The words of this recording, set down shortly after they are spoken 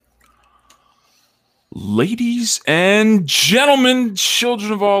Ladies and gentlemen,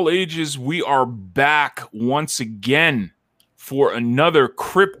 children of all ages, we are back once again for another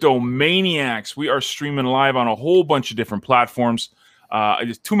CryptoManiacs. We are streaming live on a whole bunch of different platforms.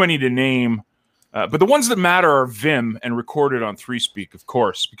 There's too many to name, but the ones that matter are Vim and recorded on 3Speak, of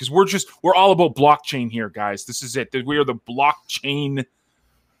course, because we're all about blockchain here, guys. This is it. We are the blockchain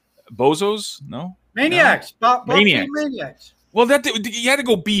bozos. No, maniacs, blockchain maniacs. Well, you had to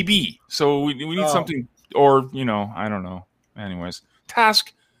go BB, so we need something, or I don't know. Anyways,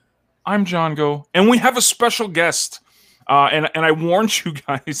 Task. I'm John Go, and we have a special guest. And I warned you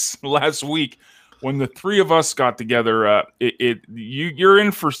guys last week when the three of us got together. You're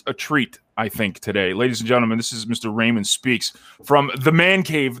in for a treat, I think, today, ladies and gentlemen. This is Mr. Raymond Speaks from the Man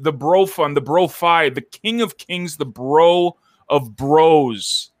Cave, the BroFund, the BroFi, the King of Kings, the Bro of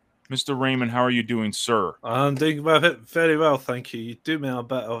Bros. Mr. Raymond, how are you doing, sir? I'm doing very well, thank you. You do me a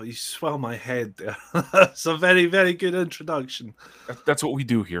bit. You swell my head there. It's a very, very good introduction. That's what we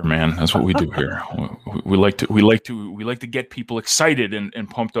do here, man. That's what we do here. We like to get people excited and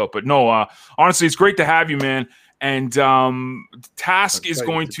pumped up. But no, honestly, it's great to have you, man. And Task is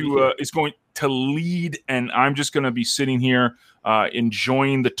going to lead, and I'm just going to be sitting here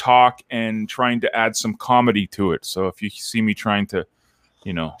enjoying the talk and trying to add some comedy to it. So if you see me trying to,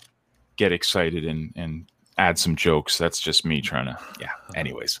 get excited and add some jokes, that's just me trying to,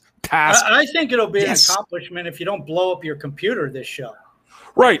 anyways. Task. I think it'll be an accomplishment if you don't blow up your computer this show.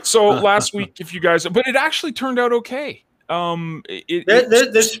 Right. So last week, but it actually turned out okay.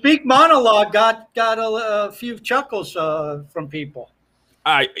 The Speak monologue got a few chuckles from people.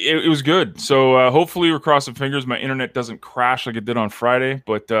 It was good. So hopefully we're crossing fingers my internet doesn't crash like it did on Friday.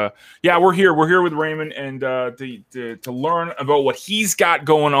 But we're here. We're here with Raymond and to learn about what he's got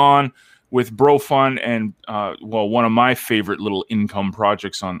going on with BroFund and one of my favorite little income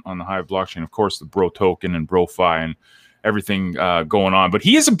projects on the Hive blockchain, of course, the Bro token and BroFi and everything going on. But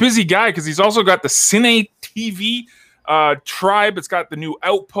he is a busy guy because he's also got the Cine TV tribe. It's got the new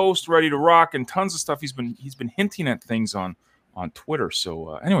Outpost ready to rock and tons of stuff. He's been hinting at things on Twitter.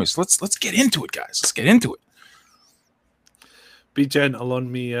 So anyways, let's get into it, guys. Let's get into it. Be gentle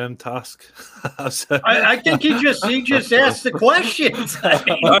on me, Task. I think he just asked the questions.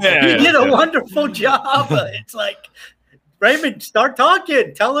 He did a wonderful job. It's like, Raymond, start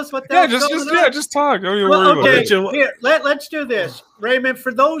talking. Tell us what that's just talk. Okay, here, let's do this. Raymond,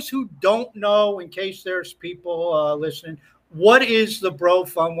 for those who don't know, in case there's people listening, what is the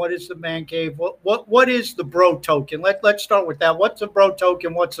BroFund? What is the Man Cave? What is the Bro token? Let's start with that. What's a Bro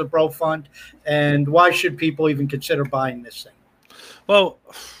token? What's a BroFund? And why should people even consider buying this thing? Well,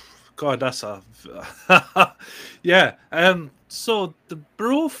 God, that's a So the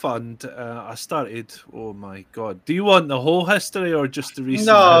BroFund, I started. Oh my God! Do you want the whole history or just the recent?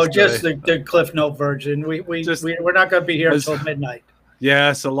 No, history? Just the Cliff Note version. We're not going to be here until midnight.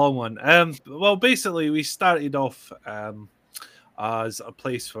 Yeah, it's a long one. Well, basically, we started off as a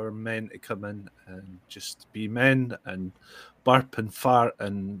place for men to come in and just be men and burp and fart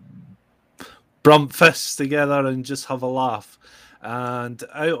and brump fists together and just have a laugh. And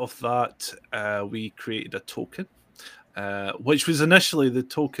out of that, we created a token, which was initially the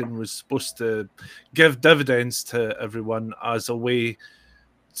token was supposed to give dividends to everyone as a way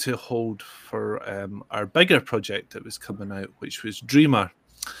to hold for our bigger project that was coming out, which was Dreamer.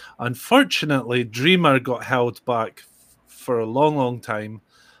 Unfortunately, Dreamer got held back for a long time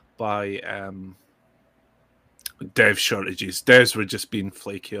by dev shortages. Devs were just being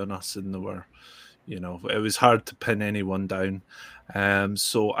flaky on us, and they were, it was hard to pin anyone down.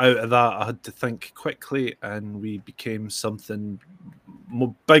 So out of that, I had to think quickly, and we became something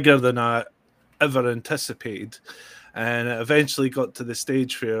bigger than I ever anticipated. And it eventually got to the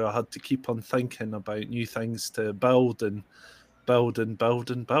stage where I had to keep on thinking about new things to build and build.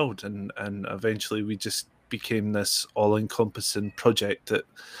 And eventually we just became this all-encompassing project that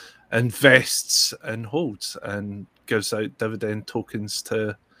invests and holds and gives out dividend tokens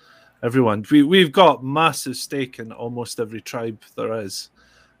to everyone. We've got massive stake in almost every tribe there is,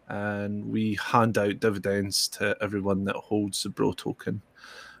 and we hand out dividends to everyone that holds the Bro token.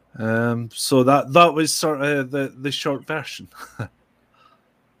 So that was sort of the short version.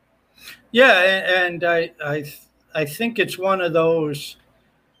 And I think it's one of those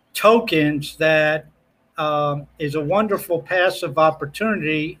tokens that is a wonderful passive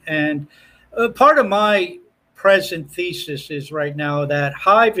opportunity. And part of my present thesis is right now that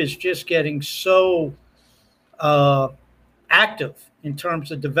Hive is just getting so active in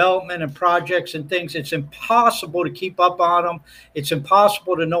terms of development and projects and things. It's impossible to keep up on them. It's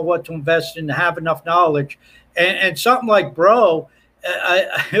impossible to know what to invest in, to have enough knowledge. And something like Bro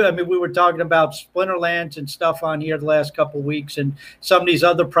I mean, we were talking about Splinterlands and stuff on here the last couple of weeks, and some of these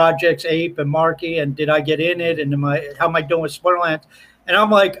other projects, Ape and Marky, and did I get in it, and how am I doing with Splinterlands? And I'm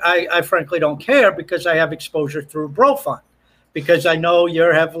like, I frankly don't care because I have exposure through BroFund, because I know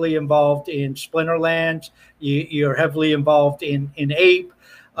you're heavily involved in Splinterlands, you're heavily involved in Ape,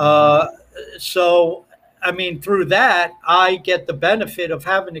 so. I mean, through that, I get the benefit of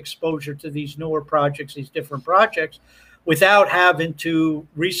having exposure to these newer projects, these different projects, without having to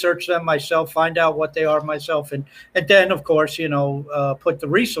research them myself, find out what they are myself, and then, of course, put the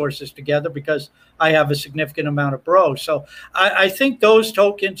resources together because I have a significant amount of bros. So I think those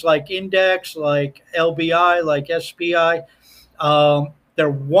tokens like Index, like LBI, like SPI,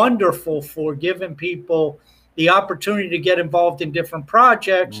 they're wonderful for giving people the opportunity to get involved in different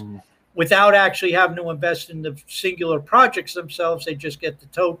projects without actually having to invest in the singular projects themselves. They just get the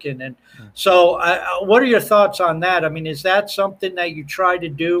token. And so what are your thoughts on that? I mean, is that something that you try to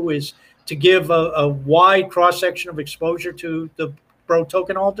do, is to give a wide cross-section of exposure to the Bro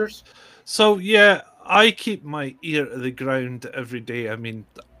token holders? So, yeah, I keep my ear to the ground every day. I mean,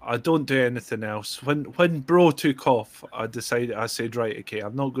 I don't do anything else. When Bro took off, I said, right, okay,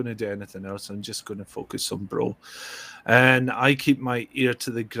 I'm not going to do anything else. I'm just going to focus on Bro. And I keep my ear to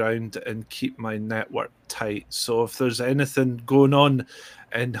the ground and keep my network tight. So if there's anything going on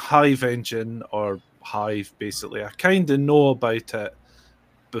in Hive Engine or Hive, basically, I kind of know about it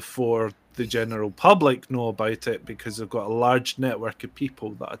before the general public know about it, because I've got a large network of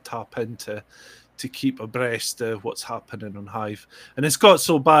people that I tap into to keep abreast of what's happening on Hive. And it's got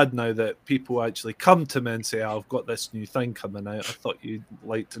so bad now that people actually come to me and say, I've got this new thing coming out. I thought you'd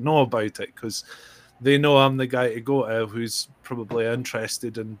like to know about it, because they know I'm the guy to go to who's probably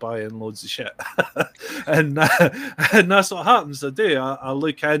interested in buying loads of shit. and that's what happens. I do. I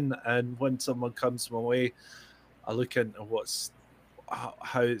look in, and when someone comes my way, I look into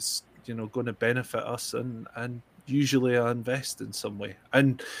how it's going to benefit us, and usually I invest in some way.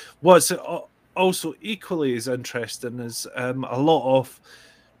 And what's also equally as interesting is a lot of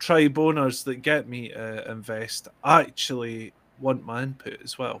tribe owners that get me to invest actually want my input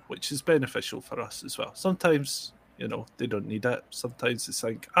as well, which is beneficial for us as well. Sometimes, they don't need it. Sometimes they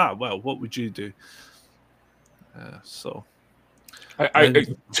think, well, what would you do?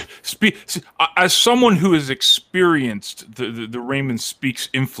 As someone who has experienced the Raymond Speaks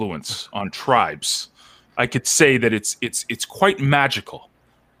influence on tribes, I could say that it's quite magical.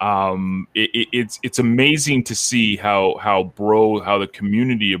 It's amazing to see how the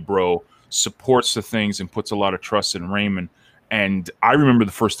community of Bro supports the things and puts a lot of trust in Raymond. And I remember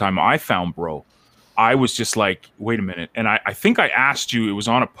the first time I found Bro, I was just like, wait a minute. And I think I asked you, it was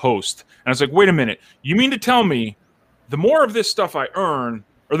on a post, and I was like, wait a minute, you mean to tell me the more of this stuff I earn,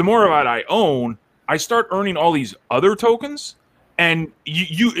 or the more of it I own, I start earning all these other tokens? And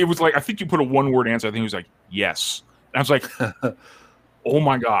it was like, I think you put a one-word answer. I think it was like, yes. And I was like, oh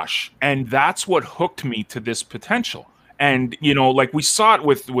my gosh. And that's what hooked me to this potential. And, like we saw it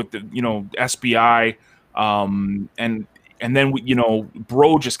with the, SBI, and then,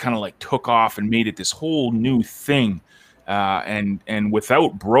 Bro just kind of like took off and made it this whole new thing. And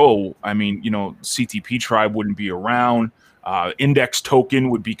without Bro, I mean, CTP tribe wouldn't be around. Index token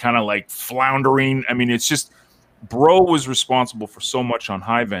would be kind of like floundering. I mean, it's just, Bro was responsible for so much on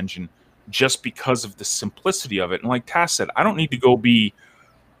Hive Engine just because of the simplicity of it. And like Tass said, I don't need to go be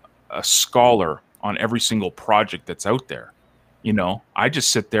a scholar on every single project that's out there. I just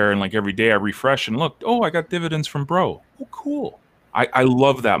sit there and like every day I refresh and look, I got dividends from Bro. Oh, cool. I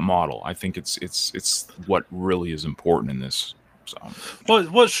love that model. I think it's what really is important in this. So,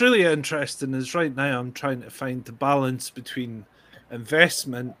 what's really interesting is right now I'm trying to find the balance between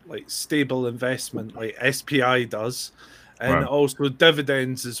investment, like stable investment, like SPI does, and also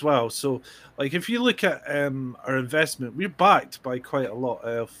dividends as well. So, like if you look at our investment, we're backed by quite a lot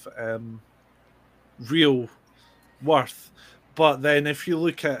of real worth. But then if you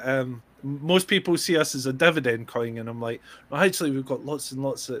look at most people see us as a dividend coin, and I'm like, well, actually we've got lots and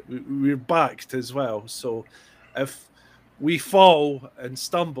lots of, we're backed as well. So if we fall and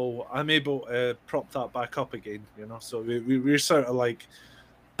stumble, I'm able to prop that back up again, so we're sort of like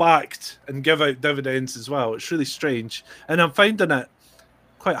backed and give out dividends as well. It's really strange, and I'm finding it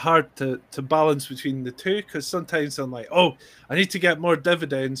quite hard to balance between the two, because sometimes I'm like, I need to get more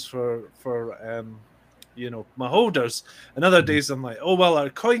dividends for my holders, and other days I'm like, well, our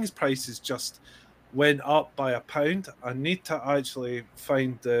coins prices just went up by £1. I need to actually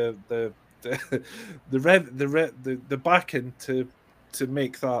find the backing to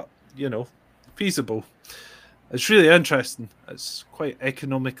make that feasible. it's really interesting. It's quite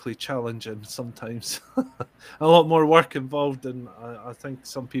economically challenging sometimes. A lot more work involved than I think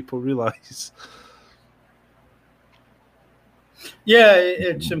some people realize. Yeah,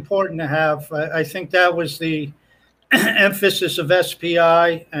 it's important to have. I think that was the emphasis of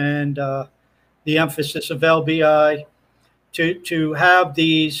SPI and the emphasis of LBI to have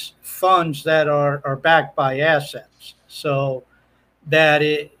these funds that are backed by assets, so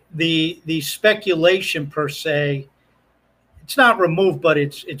that the speculation per se, it's not removed, but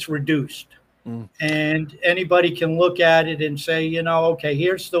it's reduced. And anybody can look at it and say, okay,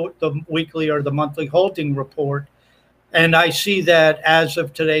 here's the weekly or the monthly holding report. And I see that as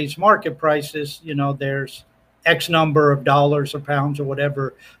of today's market prices, there's X number of dollars or pounds or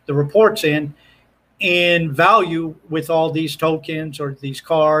whatever the report's in value with all these tokens or these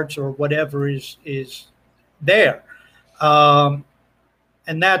cards or whatever is there.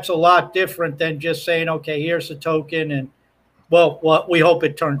 And that's a lot different than just saying, okay, here's a token and, well, we hope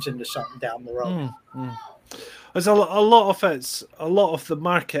it turns into something down the road. There's a lot of the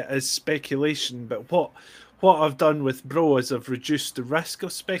market is speculation, but what I've done with Bro is I've reduced the risk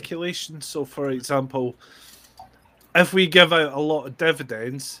of speculation. So, for example, if we give out a lot of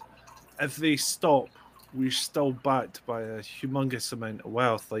dividends, if they stop, we're still backed by a humongous amount of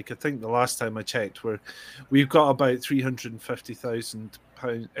wealth. Like I think the last time I checked, we've got about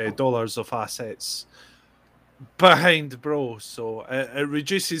 $350,000 of assets behind Bro, so it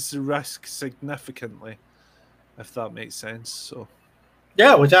reduces the risk significantly, if that makes sense. So,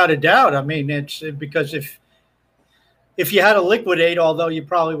 yeah, without a doubt. I mean, it's because if you had to liquidate, although you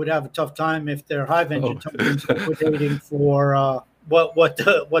probably would have a tough time if they're Hive Engine tokens liquidating for what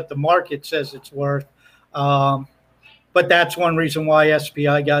the market says it's worth. But that's one reason why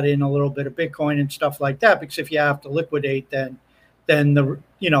SPI got in a little bit of Bitcoin and stuff like that, because if you have to liquidate, then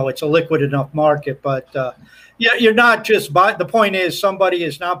it's a liquid enough market. But you're not just buying. The point is, somebody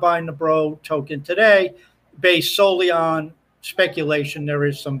is not buying the Bro token today based solely on speculation. There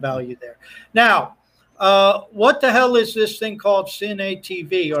is some value there. Now, what the hell is this thing called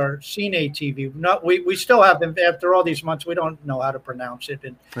CineTV or CineTV? We still haven't, after all these months, we don't know how to pronounce it.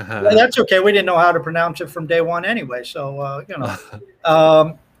 And that's okay. We didn't know how to pronounce it from day one anyway. So,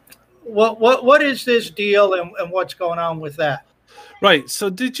 what is this deal and what's going on with that? Right. So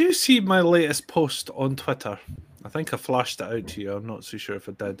did you see my latest post on Twitter? I think I flashed it out to you. I'm not so sure if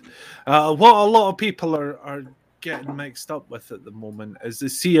I did. What a lot of people are getting mixed up with at the moment is they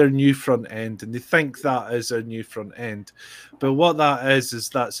see our new front end and they think that is our new front end. But what that is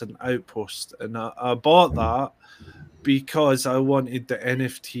that's an outpost. And I bought that because I wanted the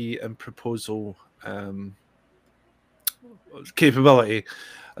NFT and proposal capability.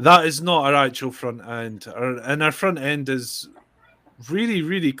 That is not our actual front end. And our front end is really,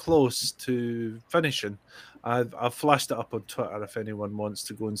 really close to finishing. I've flashed it up on Twitter. If anyone wants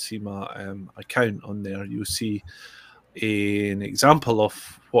to go and see my account on there, you'll see an example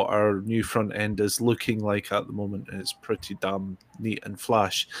of what our new front end is looking like at the moment. And it's pretty damn neat and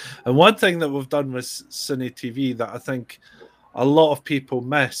flash. And one thing that we've done with CineTV that I think a lot of people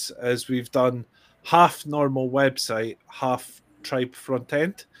miss is we've done half normal website, half Tribe front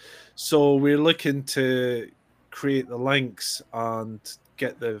end. So we're looking to create the links and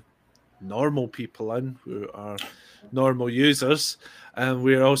get the normal people in who are normal users, and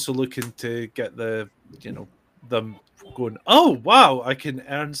we're also looking to get them going, oh wow, I can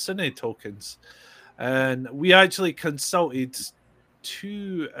earn Cine tokens. And we actually consulted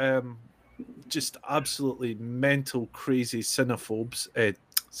two just absolutely mental crazy cinephobes,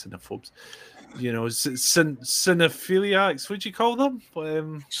 cinephiliacs, would you call them?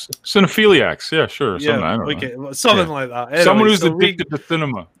 Cinephiliacs, yeah, sure. Something like that. Anyway, someone who's addicted to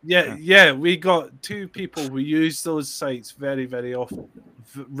cinema. Yeah, we got two people who use those sites very, very often,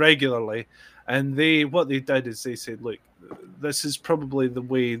 regularly, and what they did is they said, look, this is probably the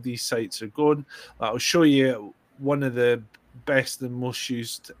way these sites are going. I'll show you one of the best and most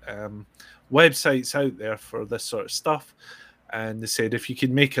used websites out there for this sort of stuff. And they said, if you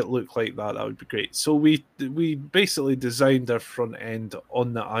can make it look like that, that would be great. So we basically designed our front end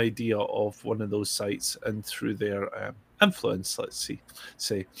on the idea of one of those sites and through their influence, let's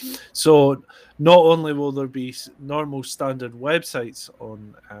say. So not only will there be normal standard websites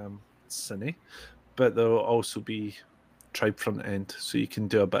on Cine, but there will also be Tribe front end, so you can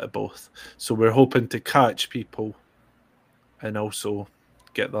do a bit of both. So we're hoping to catch people and also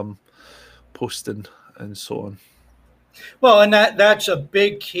get them posting and so on. Well, and that's a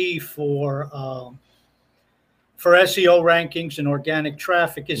big key for SEO rankings and organic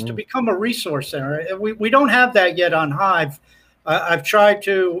traffic is to become a resource center. We don't have that yet on Hive. I've tried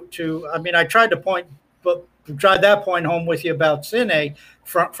to I tried to point drive that point home with you about Cine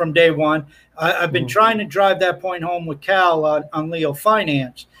from day one. I've been trying to drive that point home with Cal on Leo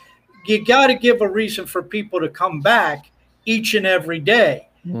Finance. You got to give a reason for people to come back each and every day,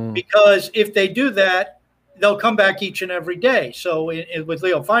 because if they do that, they'll come back each and every day. So with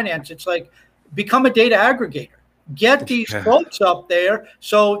Leo Finance, it's like, become a data aggregator. Get these quotes up there.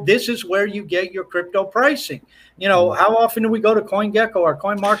 So this is where you get your crypto pricing. You know, how often do we go to CoinGecko or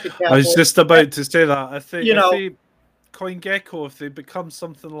CoinMarketCap? I was just about to say that. I think CoinGecko, if they become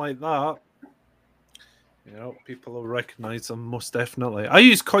something like that, you know, people will recognize them most definitely. I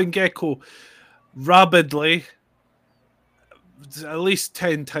use CoinGecko rapidly, at least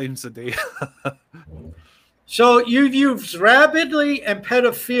 10 times a day. So you've used rapidly and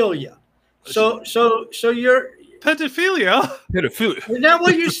pedophilia. So you're pedophilia. Is that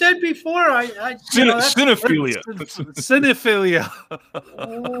what you said before? Cinephilia. Cinephilia.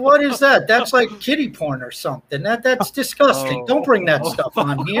 What is that? That's like kiddie porn or something. That's disgusting. Don't bring that stuff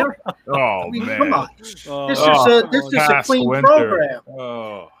on here. Oh, man. Come on. This is a clean program.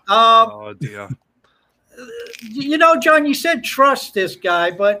 Oh dear. You know, John, you said trust this guy,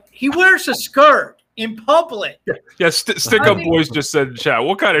 but he wears a skirt in public. Yeah, Stick Up Boys just said in chat,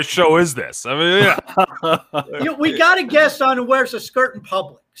 what kind of show is this? I mean, yeah. We got a guest on who wears a skirt in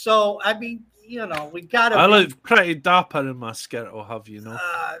public. So, I mean, you know, we got to. I look pretty dapper in my skirt, I'll have you know.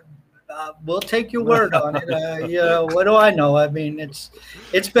 We'll take your word on it. You know, what do I know? I mean, it's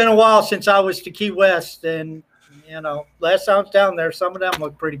been a while since I was to Key West, and you know, last time I was down there, some of them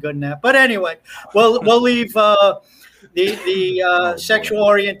look pretty good in that. But anyway, we'll leave the sexual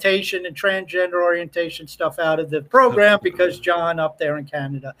orientation and transgender orientation stuff out of the program, because John up there in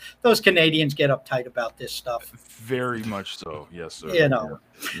Canada, those Canadians get uptight about this stuff. Very much so, yes, sir. You know,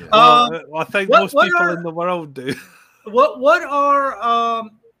 yeah. Well, I think most people in the world do. What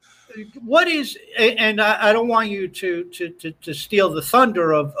is, and I don't want you to steal the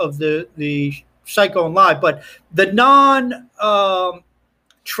thunder of the Psycho and Live, but the non-tribe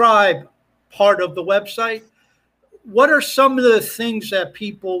part of the website, what are some of the things that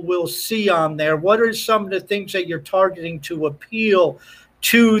people will see on there? What are some of the things that you're targeting to appeal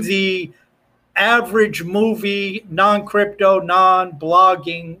to the average movie, non-crypto,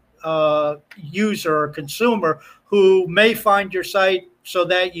 non-blogging user or consumer who may find your site so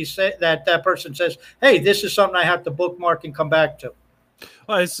that you say that person says, hey, this is something I have to bookmark and come back to?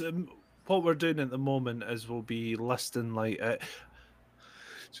 Well, it's, what we're doing at the moment is we'll be listing like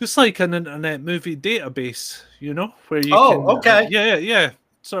just like an internet movie database, you know, where you okay. Yeah,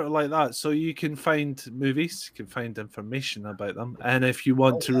 sort of like that. So you can find movies, you can find information about them, and if you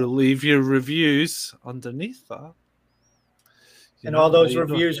want to leave your reviews underneath that, and all those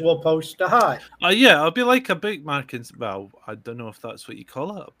reviews will post to Hive. Yeah, it'll be like a bookmark. Well, I don't know if that's what you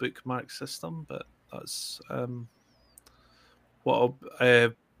call it, a bookmark system, but that's what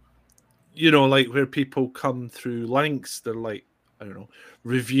you know, like where people come through links. They're like, I don't know,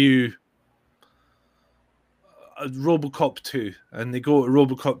 review RoboCop 2, and they go to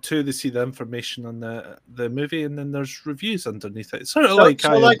RoboCop 2, they see the information on the movie, and then there's reviews underneath it. Sort of like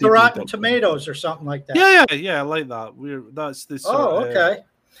the Rotten Tomatoes or something like that. Yeah, like that. That's the sort of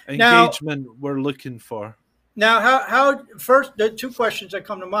engagement we're looking for. Now, how first, the two questions that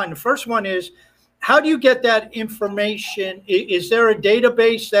come to mind. The first one is, how do you get that information? Is there a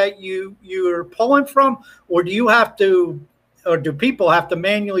database that you're pulling from, or do you have to? Or do people have to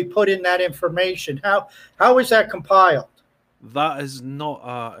manually put in that information? How is that compiled? That is not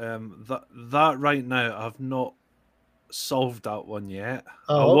that right now. I've not solved that one yet.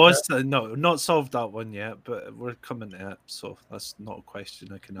 Not solved that one yet, but we're coming to it, so that's not a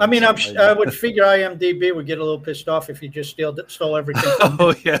question I can answer. I mean, I would figure IMDb would get a little pissed off if you just stole everything.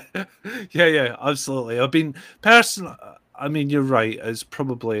 Oh yeah, absolutely. I mean, personally, I mean, you're right. It's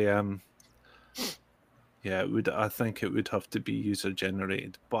probably yeah, it would. I think it would have to be user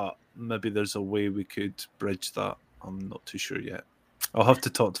generated, but maybe there's a way we could bridge that. I'm not too sure yet. I'll have to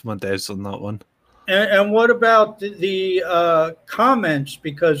talk to my devs on that one. And what about the comments?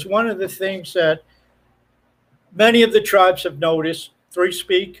 Because one of the things that many of the tribes have noticed, Three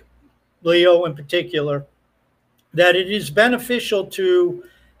Speak, Leo in particular, that it is beneficial to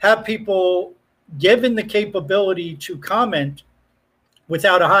have people given the capability to comment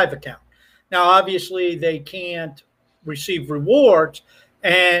without a Hive account. Now, obviously, they can't receive rewards,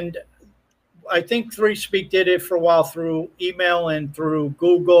 and I think Three Speak did it for a while through email and through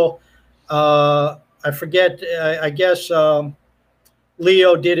Google. I forget. I guess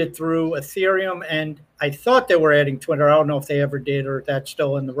Leo did it through Ethereum, and I thought they were adding Twitter. I don't know if they ever did or if that's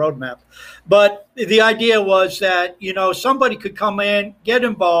still in the roadmap. But the idea was that, somebody could come in, get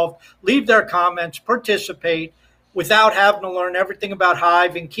involved, leave their comments, participate without having to learn everything about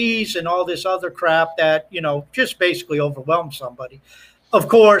Hive and keys and all this other crap that, just basically overwhelms somebody. Of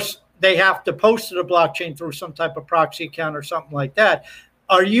course, they have to post to the blockchain through some type of proxy account or something like that.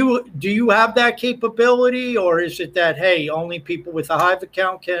 Do you have that capability, or is it that, hey, only people with a Hive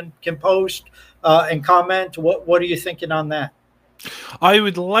account can post and comment? What are you thinking on that? I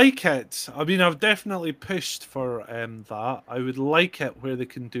would like it. I mean, I've definitely pushed for that. I would like it where they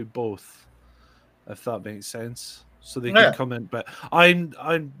can do both, if that makes sense. So they can comment, but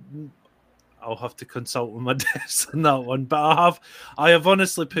I'll have to consult with my devs on that one. But I have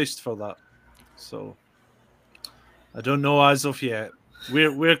honestly pushed for that. So I don't know as of yet.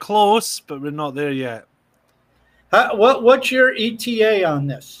 We're close, but we're not there yet. What's your ETA on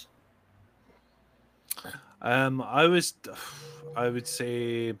this? I would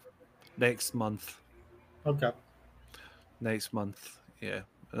say next month. Okay. Next month, yeah.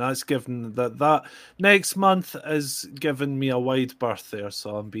 And that's given that next month has given me a wide berth there,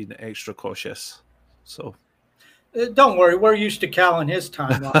 so I'm being extra cautious. So don't worry, we're used to Cal and his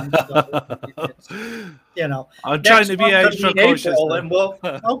timeline. I'm trying to be extra cautious. And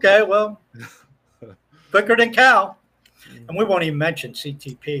quicker than Cal, and we won't even mention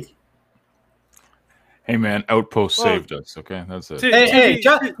CTP. Hey man, Outpost saved us. Okay, that's it. Hey,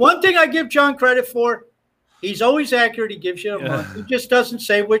 John, one thing I give John credit for. He's always accurate. He gives you a month. He just doesn't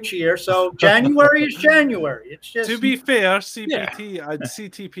say which year. So January is January. It's just, to be fair, CPT and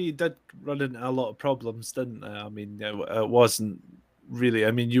CTP did run into a lot of problems, didn't they? I mean, it wasn't really.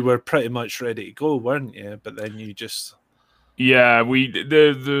 I mean, you were pretty much ready to go, weren't you? But then you just there was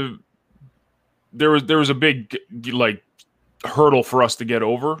a big hurdle for us to get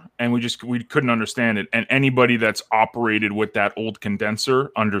over, and we couldn't understand it. And anybody that's operated with that old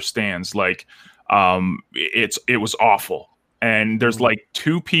condenser understands it was awful. And there's like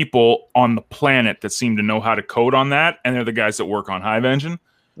 2 people on the planet that seem to know how to code on that, and they're the guys that work on Hive Engine.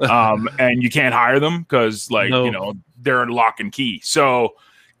 And you can't hire them because they're lock and key. So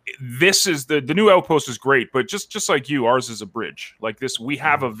this is the new Outpost is great, but just like you, ours is a bridge. Like this, we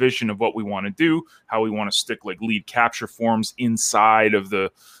have a vision of what we want to do, how we want to stick lead capture forms inside of the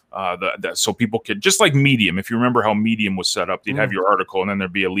so people could, just like Medium. If you remember how Medium was set up, you'd have your article and then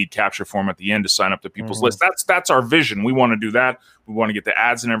there'd be a lead capture form at the end to sign up to people's list. That's our vision. We want to do that. We want to get the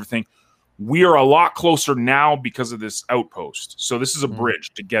ads and everything. We are a lot closer now because of this Outpost. So this is a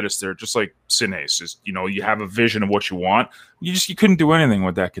bridge to get us there. Just like Sines is, you have a vision of what you want. You couldn't do anything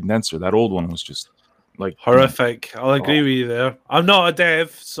with that condenser. That old one was just horrific. I'll agree with you there. I'm not a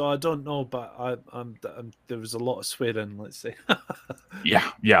dev, so I don't know, but I'm there was a lot of swearing, let's say.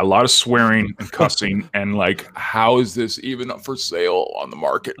 yeah, a lot of swearing and cussing, and how is this even up for sale on the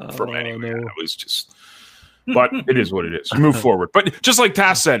market from anywhere? It was just, but it is what it is. Move forward. But just like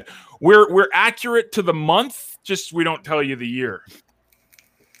Tass said, we're accurate to the month. Just we don't tell you the year.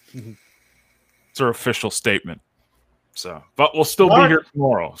 It's our official statement. So, but we'll still be here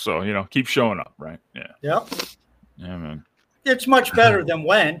tomorrow. So, keep showing up, right? Yeah. Yep. Yeah, man. It's much better than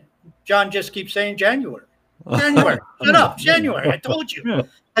when. John just keeps saying January. January. Shut up. January. I told you. Yeah.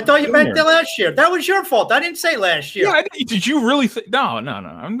 I thought you meant the last year. That was your fault. I didn't say last year. Yeah, did you really think? No.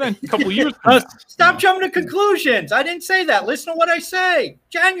 I meant a couple of years. Stop jumping to conclusions. I didn't say that. Listen to what I say.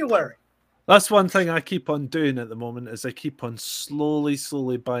 January. That's one thing I keep on doing at the moment is I keep on slowly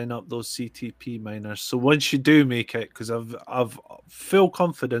buying up those CTP miners. So once you do make it, because I've full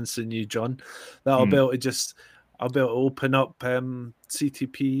confidence in you, John, that I'll be able to open up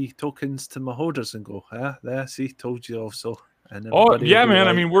CTP tokens to my holders and go, there, see, told you also. And yeah, man.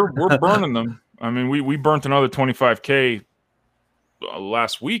 I mean, we're burning them. I mean, we burnt another 25K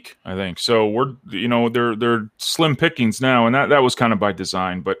last week, I think. So we're, they're slim pickings now, and that was kind of by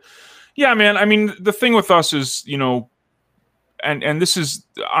design, but. Yeah, man. I mean, the thing with us is, and this is,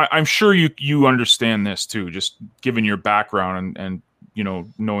 I'm sure you understand this too, just given your background and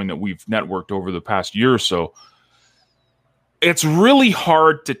knowing that we've networked over the past year or so. It's really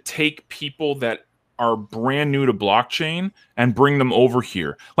hard to take people that are brand new to blockchain and bring them over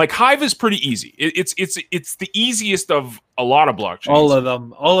here. Like Hive is pretty easy. It's the easiest of a lot of blockchains. All of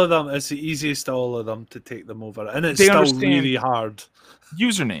them. It's the easiest of all of them to take them over, and it's still really hard.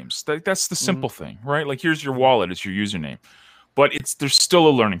 Usernames. That's the simple thing, right? Like here's your wallet, it's your username, but there's still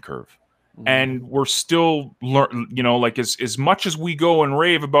a learning curve, and we're still as much as we go and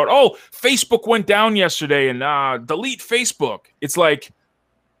rave about, Facebook went down yesterday and delete Facebook. It's like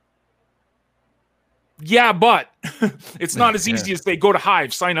Yeah, but it's not as easy as they go to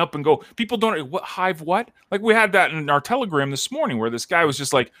Hive, sign up, and go. People don't. What Hive? What? Like we had that in our Telegram this morning, where this guy was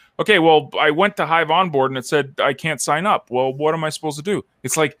just like, "Okay, well, I went to Hive onboard and it said I can't sign up. Well, what am I supposed to do?"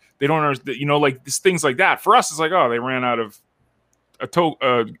 It's like they don't understand. Like things like that. For us, it's like, oh, they ran out of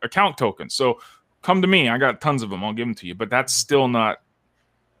account tokens. So come to me. I got tons of them. I'll give them to you. But that's still not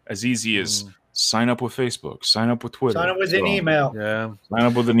as easy as sign up with Facebook, sign up with Twitter, sign up with an email. Yeah, sign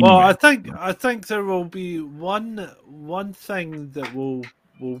up with an email. Well, I think there will be one thing that will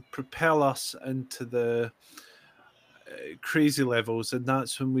propel us into the crazy levels, and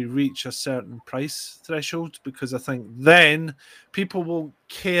that's when we reach a certain price threshold, because I think then people won't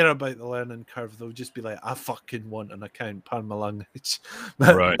care about the learning curve. They'll just be like, I fucking want an account, pardon my language.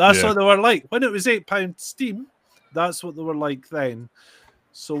 Right, that's what they were like when it was £8 Steam. That's what they were like then.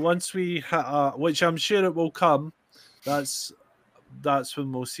 So once we hit which I'm sure it will come, that's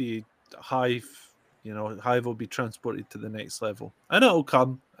when we'll see Hive. Hive will be transported to the next level, and it'll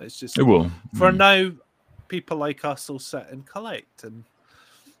come. It's just it will. For now, people like us will sit and collect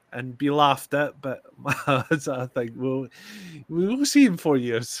and be laughed at. But I think we will see in 4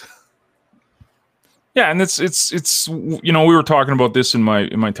 years. Yeah, and it's we were talking about this in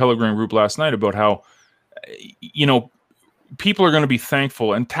my Telegram group last night about how people are going to be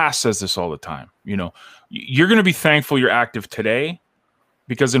thankful, and Tass says this all the time. You're going to be thankful you're active today,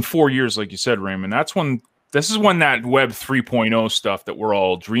 because in 4 years, like you said, Raymond, this is when that Web 3.0 stuff that we're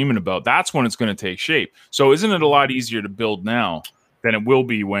all dreaming about, that's when it's going to take shape. So isn't it a lot easier to build now than it will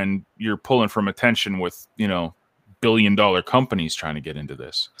be when you're pulling from attention with, billion-dollar companies trying to get into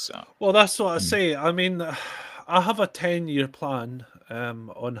this? So, well, that's what I say. I mean, I have a 10-year plan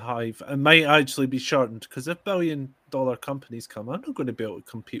on Hive. It might actually be shortened, because if billion-dollar companies come, I'm not going to be able to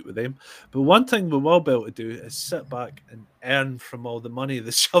compete with them. But one thing we will be able to do is sit back and earn from all the money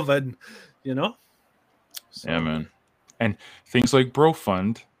they shove in, So. Yeah, man. And things like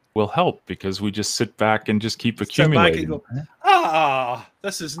BroFund will help, because we just sit back and just keep accumulating. Sit back and go,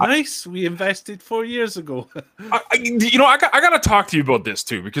 this is nice. We invested 4 years ago. I got to talk to you about this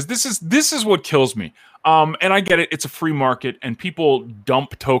too, because this is what kills me. And I get it. It's a free market, and people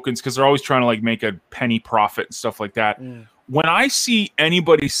dump tokens because they're always trying to make a penny profit and stuff like that. When I see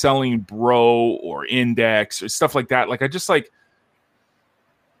anybody selling Bro or Index or stuff like that, I just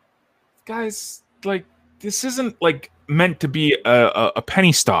guys, this isn't meant to be a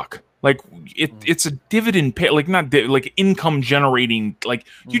penny stock. It's a dividend pay, not income generating.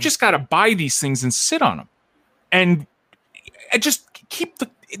 You just got to buy these things and sit on them, and just keep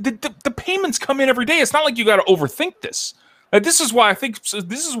the payments come in every day. It's not like you got to overthink this. This is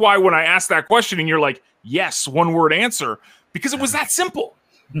why when I asked that question and you're like, yes, one word answer, because it was that simple.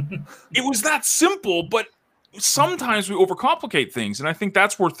 It was that simple, but sometimes we overcomplicate things, and I think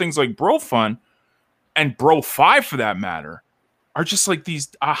that's where things like BroFund and Bro5, for that matter, are just these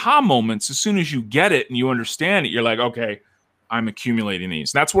aha moments. As soon as you get it and you understand it, you're like, okay, I'm accumulating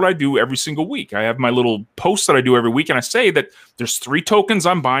these. And that's what I do every single week. I have my little post that I do every week, and I say that there's 3 tokens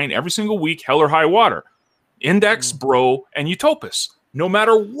I'm buying every single week, hell or high water. Index, Bro, and Utopus. No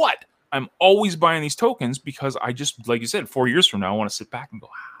matter what, I'm always buying these tokens, because I just, like you said, 4 years from now, I want to sit back and go,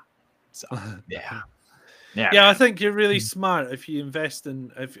 So, yeah. Yeah, I think you're really smart if you invest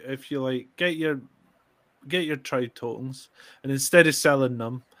in, if you get your tribe tokens, and instead of selling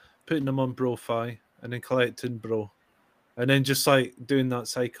them, putting them on BroFi and then collecting Bro, and then just doing that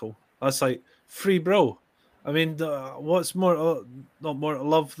cycle. That's free Bro. I mean, what's more not more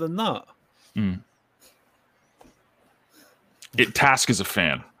love than that? Task is a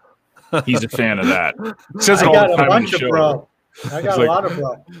fan. He's a fan of that. Says it I all got the a time bunch in the of show. Bro. I got a lot of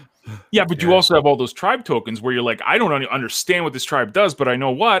Bro. Yeah, but you also have all those tribe tokens where you're like, I don't understand what this tribe does, but I know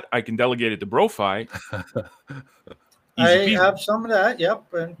what I can delegate it to BroFi. I have some of that. Yep,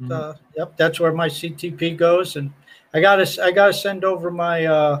 and yep, that's where my CTP goes, and I gotta send over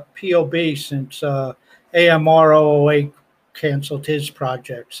my POB since AMR008 canceled his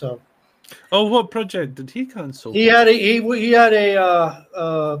project. So, what project did he cancel? He had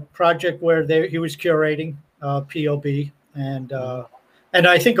a project where he was curating POB and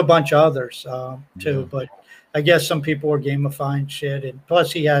I think a bunch of others too. But I guess some people were gamifying shit, and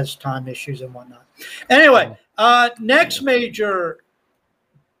plus he has time issues and whatnot. Anyway, next major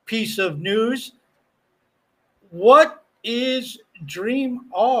piece of news: what is Dream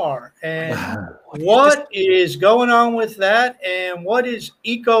R, and what is going on with that, and what is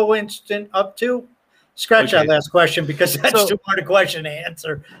Eco Instant up to? Scratch that last question, because that's too hard a question to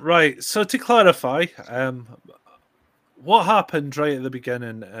answer. Right. So to clarify, what happened right at the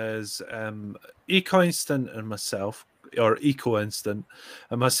beginning is Eco Instant and myself or Eco Instant,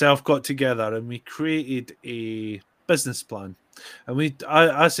 and myself got together and we created a business plan. And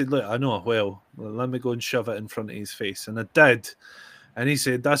I said, look, I know it well, let me go and shove it in front of his face. And I did. And he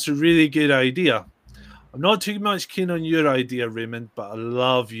said, that's a really good idea. I'm not too much keen on your idea, Raymond, but I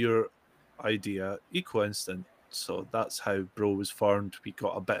love your idea, Eco Instant. So that's how Bro was formed. We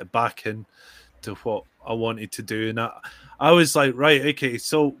got a bit of backing to what I wanted to do. And I was like, right, okay,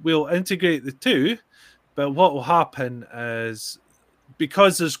 so we'll integrate the two. But what will happen is,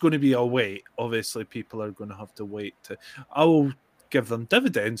 because there's going to be a wait, obviously people are going to have to wait. I will give them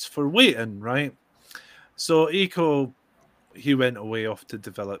dividends for waiting, right? So Eco, he went away off to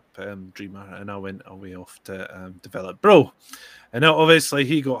develop Dreamer, and I went away off to develop Bro. And now obviously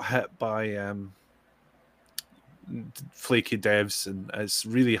he got hit by flaky devs, and it's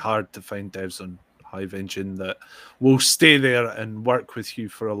really hard to find devs on Hive Engine that will stay there and work with you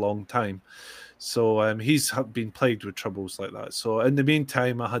for a long time. So he's been plagued with troubles like that. So in the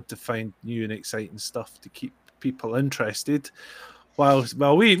meantime, I had to find new and exciting stuff to keep people interested. Well,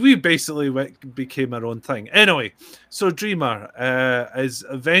 we basically became our own thing. Anyway, so Dreamer is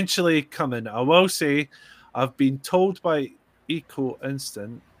eventually coming. I will say, I've been told by Eco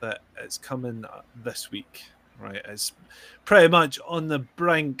Instant that it's coming this week. Right, it's pretty much on the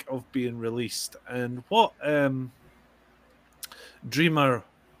brink of being released. And what Dreamer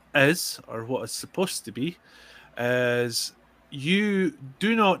is, or what it's supposed to be, is you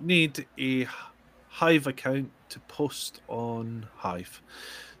do not need a Hive account to post on Hive.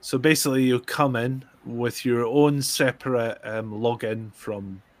 So basically, you come in with your own separate login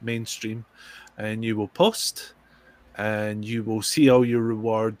from mainstream, and you will post, and you will see all your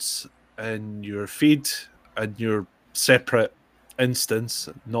rewards in your feed and your separate instance,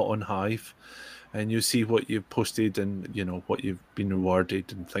 not on Hive. And you see what you've posted and, you know, what you've been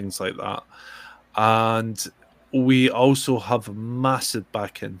rewarded and things like that. And we also have a massive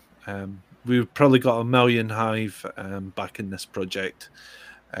backing. We've probably got 1 million Hive backing this project.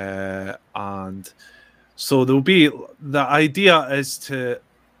 And so there'll be, the idea is to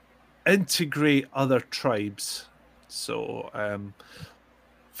integrate other tribes. So,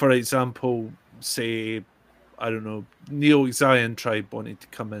 for example, say, I don't know, Neo-Xian tribe wanted to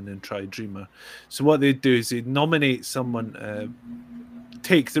come in and try Dreamer. So what they do is they nominate someone,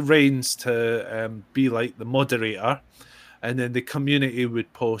 take the reins to be like the moderator, and then the community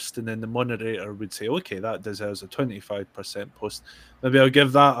would post, and then the moderator would say, okay, that deserves a 25% post. Maybe I'll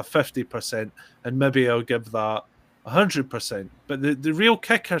give that a 50%, and maybe I'll give that 100%. But the real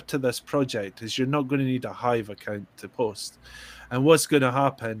kicker to this project is you're not going to need a Hive account to post. And what's going to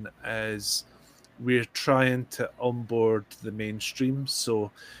happen is we're trying to onboard the mainstream. So,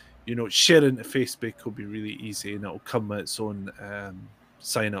 you know, sharing to Facebook will be really easy, and it'll come with its own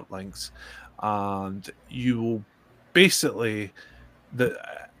sign-up links. And you will basically, the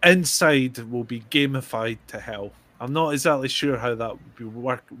inside will be gamified to hell. I'm not exactly sure how that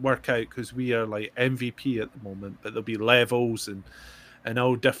will work out, because we are like MVP at the moment, but there'll be levels and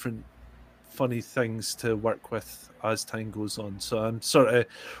all different funny things to work with as time goes on. So I'm sort of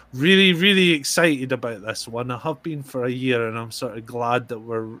really, really excited about this one. I have been for a year, and I'm sort of glad that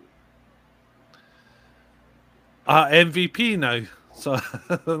we're at MVP now. So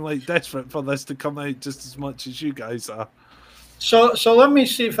I'm like desperate for this to come out just as much as you guys are. So let me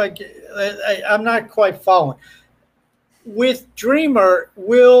see if I'm not quite following. With Dreamer,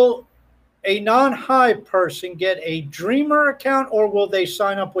 will a non-Hive person get a Dreamer account, or will they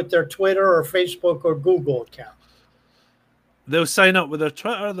sign up with their Twitter or Facebook or Google account? They'll sign up with their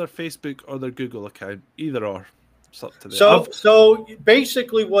Twitter, their Facebook, or their Google account. Either or. It's up to them. So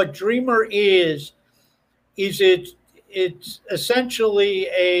basically what Dreamer is it's essentially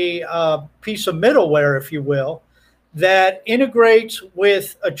a piece of middleware, if you will, that integrates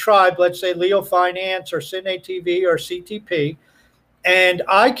with a tribe, let's say Leo Finance or Cine TV or CTP. And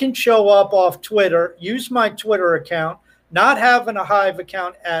I can show up off Twitter, use my Twitter account, not having a Hive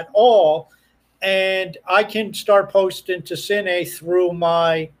account at all, and I can start posting to Cine through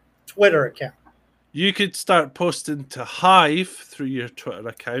my Twitter account. You could start posting to Hive through your Twitter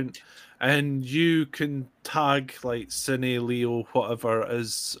account, and you can tag like Cine, Leo, whatever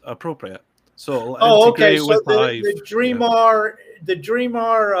is appropriate. So it'll integrate with Hive. The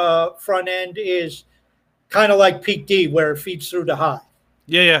Dreamer front end is kind of like Peak D, where it feeds through the Hive.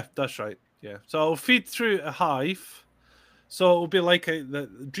 Yeah, that's right. Yeah, so it'll feed through a Hive. So it'll be like the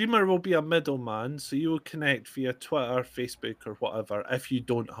Dreamer will be a middleman. So you will connect via Twitter, Facebook, or whatever if you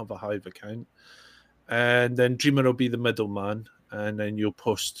don't have a Hive account, and then Dreamer will be the middleman, and then you'll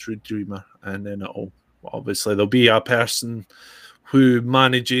post through Dreamer, and then it'll obviously there'll be a person who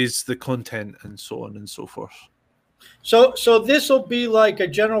manages the content and so on and so forth. So this will be like a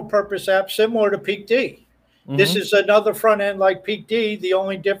general purpose app similar to Peak D. This is another front end like Peak D. The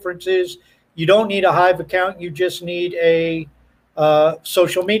only difference is you don't need a Hive account. You just need a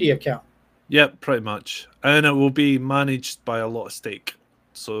social media account. Yep, pretty much. And it will be managed by a lot of stake.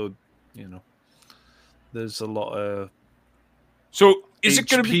 So, you know, there's a lot of... So is it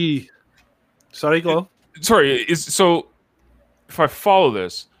going to be... Sorry, go on. Sorry, so if I follow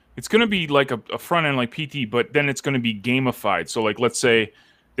this, it's going to be like a front end like PT, but then it's going to be gamified. So like, let's say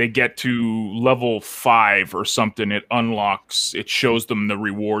they get to level 5 or something, it unlocks, it shows them the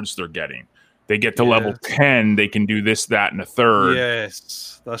rewards they're getting. They get to level 10, they can do this, that, and a third.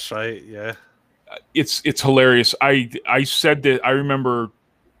 Yes, that's right. Yeah, it's hilarious. I said that I remember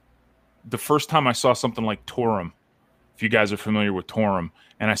the first time I saw something like Torum. If you guys are familiar with Torum,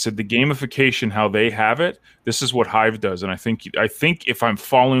 and I said the gamification, how they have it, this is what Hive does, and I think if I'm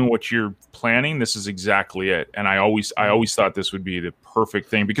following what you're planning, this is exactly it. And I always thought this would be the perfect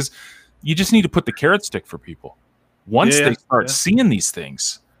thing, because you just need to put the carrot stick for people once they start seeing these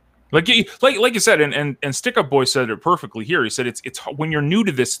things. Like you said, and Stick Up Boy said it perfectly here. He said it's when you're new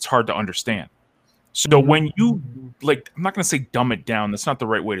to this, it's hard to understand. So when you I'm not going to say dumb it down. That's not the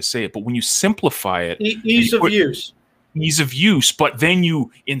right way to say it. But when you simplify it, ease of use, but then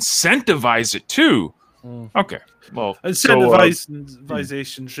you incentivize it too. Okay, well,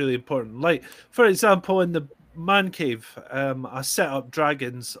 incentivization is really important. Like, for example, in the man cave, I set up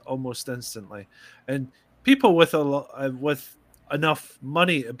dragons almost instantly, and people with with enough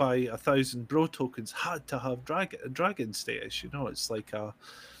money to buy 1,000 bro tokens had to have dragon status. You know, it's like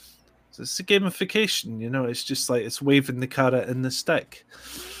it's a gamification. You know, it's just like it's waving the carrot and the stick.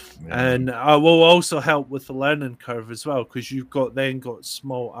 And I will also help with the learning curve as well, because you've got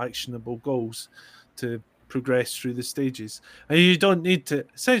small actionable goals to progress through the stages. And you don't need to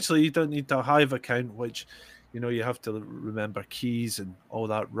a Hive account, which, you know, you have to remember keys and all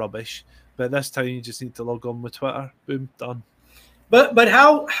that rubbish. But this time you just need to log on with Twitter. Boom, done. But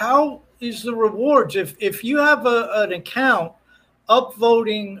how is the rewards if you have an account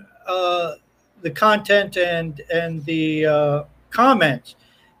upvoting the content and the comments?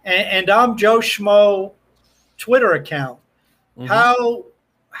 And I'm Joe Schmo Twitter account. How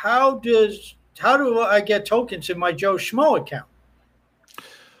do I get tokens in my Joe Schmo account?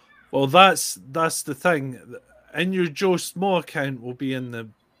 Well, that's the thing. In your Joe Schmo account will be in the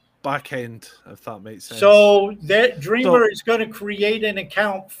back end, if that makes sense. So that Dreamer is going to create an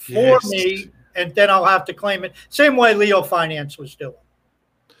account for me, and then I'll have to claim it. Same way Leo Finance was doing.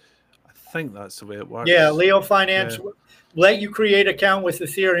 I think that's the way it works. Yeah, Leo Finance. Yeah. Let you create an account with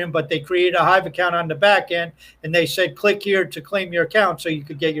Ethereum, but they create a Hive account on the back end, and they said click here to claim your account so you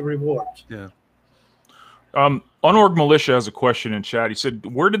could get your rewards. Yeah. Unorg Militia has a question in chat. He said,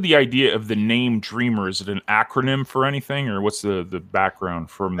 where did the idea of the name Dreamer, is it an acronym for anything, or what's the background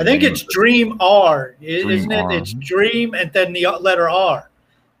from? I think it's Dream R, isn't it? It's Dream and then the letter R.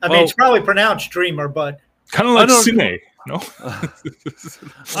 I mean, it's probably pronounced Dreamer, but kind of like Cine, no?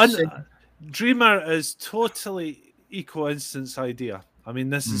 Dreamer is totally eco-instance idea. I mean,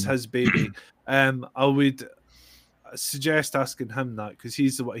 this is his baby. I would suggest asking him that, because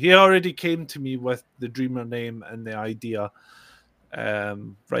he's the one. He already came to me with the Dreamer name and the idea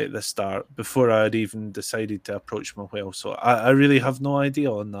right at the start, before I had even decided to approach my whale. So I really have no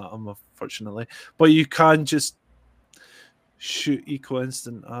idea on that, unfortunately. But you can just shoot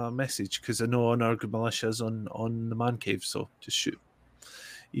eco-instant message, because I know Unorg Militia is on the man cave, so just shoot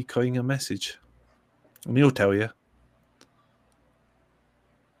ecoing a message and he'll tell you.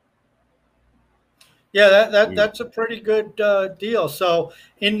 Yeah, that's a pretty good deal. So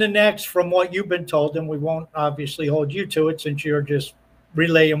in the next, from what you've been told, and we won't obviously hold you to it since you're just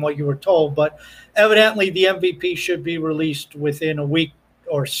relaying what you were told, but evidently the MVP should be released within a week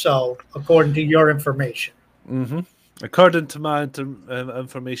or so, according to your information. According to my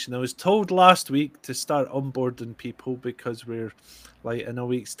information, I was told last week to start onboarding people, because we're like in a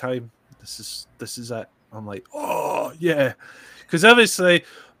week's time. This is it. I'm like, oh yeah, because obviously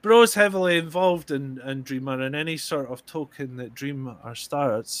Bro's heavily involved in Dreamer, and any sort of token that Dreamer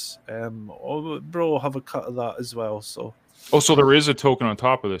starts, Bro will have a cut of that as well. So, so there is a token on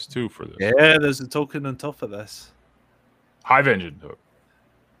top of this too for this. Yeah, there's a token on top of this. Hive Engine token.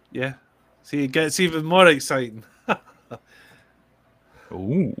 Yeah, see, it gets even more exciting.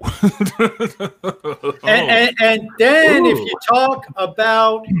 Ooh. and then if you talk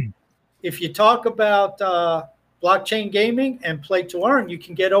about blockchain gaming and play to earn, you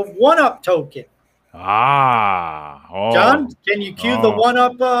can get a 1UP token. John, can you cue the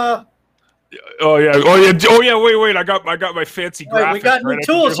 1UP? Oh yeah. Wait. I got my fancy graphics. We got new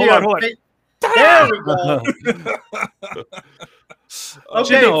tools here. Hold on. There we go.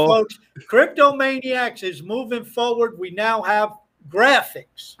 Okay, folks, CryptoManiacs is moving forward. We now have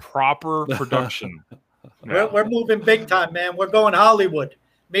graphics. Proper production. We're moving big time, man. We're going Hollywood.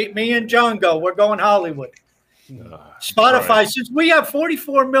 Me and John go. We're going Hollywood. Spotify, right. Since we have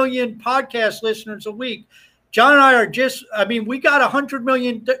 44 million podcast listeners a week, John and I are we got 100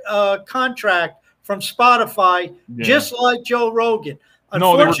 million contract from Spotify, just like Joe Rogan.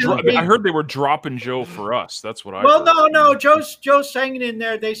 No, I heard they were dropping Joe for us. That's what I heard. No, Joe's hanging in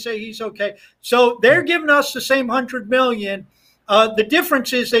there. They say he's okay. So they're giving us the same 100 million. The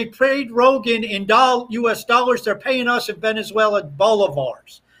difference is they paid Rogan in U.S. dollars. They're paying us in Venezuela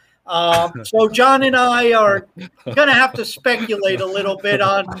bolivars. So John and I are going to have to speculate a little bit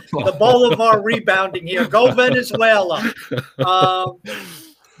on the Bolivar rebounding here. Go Venezuela.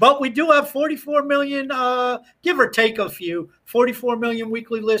 But we do have 44 million, give or take a few, 44 million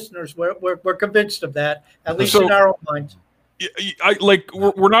weekly listeners. We're convinced of that, at least in our own minds.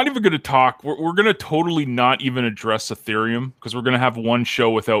 We're not even going to talk. We're going to totally not even address Ethereum because we're going to have one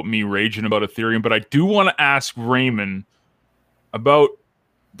show without me raging about Ethereum. But I do want to ask Raymond about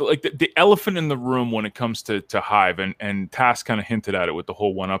the elephant in the room when it comes to Hive, and Task kind of hinted at it with the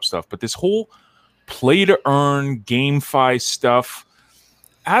whole 1UP stuff. But this whole play to earn GameFi stuff,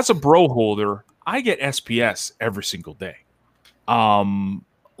 as a bro holder, I get SPS every single day.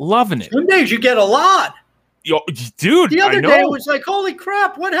 Loving it. Some days you get a lot. Yo, dude, the other day it was like, holy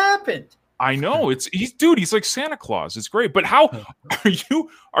crap, what happened? I know he's like Santa Claus. It's great. But how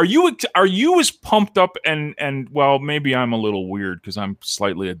are you as pumped up and well, maybe I'm a little weird because I'm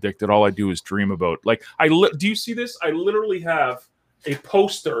slightly addicted. All I do is dream about, like, do you see this? I literally have a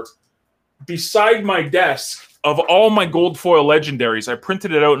poster beside my desk of all my gold foil legendaries. I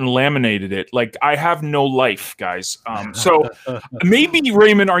printed it out and laminated it. Like, I have no life, guys. So maybe,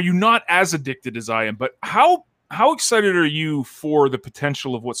 Raymond, are you not as addicted as I am? But how excited are you for the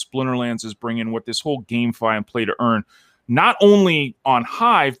potential of what Splinterlands is bringing, what this whole GameFi and play to earn, not only on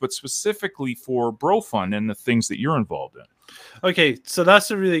Hive, but specifically for BroFund and the things that you're involved in? Okay, so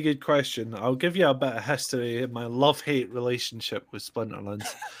that's a really good question. I'll give you a bit of history in my love-hate relationship with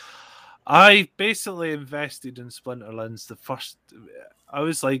Splinterlands. I basically invested in Splinterlands I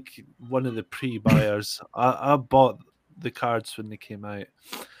was like one of the pre-buyers. I bought the cards when they came out,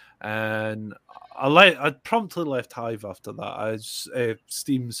 and I promptly left Hive after that.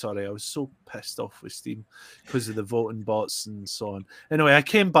 Steam, sorry, I was so pissed off with Steam because of the voting bots and so on. Anyway, I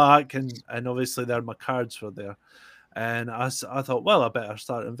came back and obviously there my cards were there, and I thought, well, I better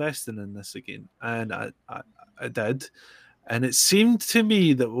start investing in this again, and I did. And it seemed to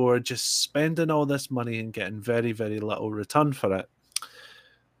me that we were just spending all this money and getting very, very little return for it.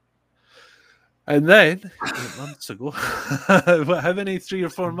 And then 8 months ago, how many 3 or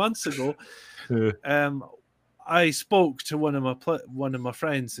 4 months ago, I spoke to one of my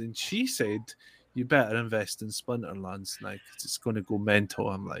friends, and she said, "You better invest in Splinterlands now because it's going to go mental."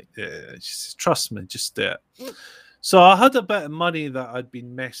 I'm like, "Yeah, just trust me, just do it." So I had a bit of money that I'd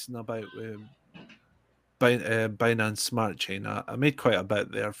been messing about with Binance Smart Chain. I made quite a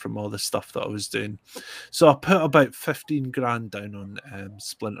bit there from all the stuff that I was doing. So I put about 15 grand down on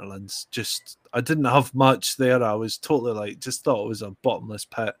Splinterlands. I didn't have much there. I was totally just thought it was a bottomless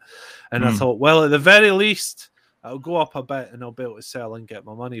pit. And I thought, well, at the very least, I'll go up a bit and I'll be able to sell and get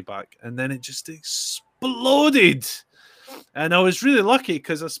my money back. And then it just exploded. And I was really lucky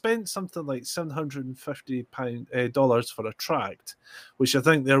because I spent something like $750 for a tract, which I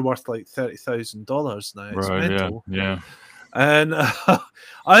think they're worth like $30,000 now. It's mental. Yeah. And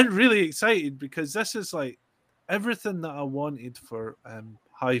I'm really excited because this is like everything that I wanted for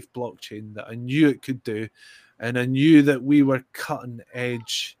Hive blockchain that I knew it could do, and I knew that we were cutting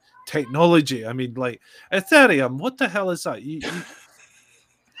edge technology. I mean, like Ethereum, what the hell is that?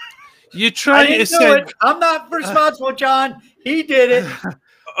 You try to say I'm not responsible, John. He did it.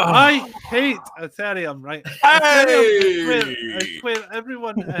 I hate Ethereum, right? Ethereum is where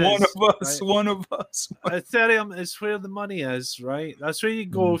everyone is. One of us. Ethereum is where the money is, right? That's where you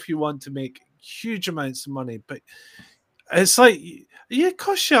go if you want to make huge amounts of money. But it's like it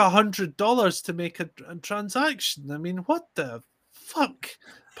costs you $100 to make a transaction. I mean, what the fuck?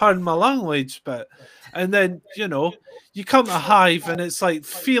 Pardon my language, and then you come to Hive and it's like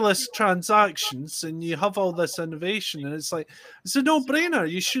feeless transactions, and you have all this innovation, and it's like it's a no-brainer.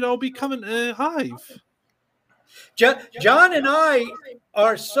 You should all be coming to Hive. John and I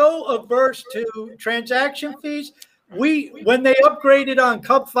are so averse to transaction fees. When they upgraded on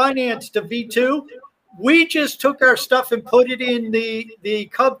Cub Finance to V2, we just took our stuff and put it in the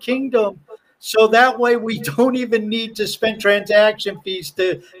Cub Kingdom So that way we don't even need to spend transaction fees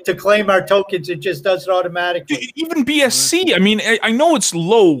to claim our tokens. It just does it automatically. Even BSC, I mean, I know it's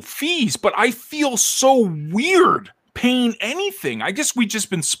low fees, but I feel so weird paying anything. I guess we just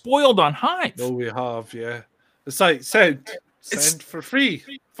been spoiled on Hive. No, we have, yeah. It's like send for free.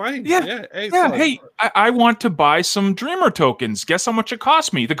 Fine. Yeah. Excellent. Hey, I want to buy some Dreamer tokens. Guess how much it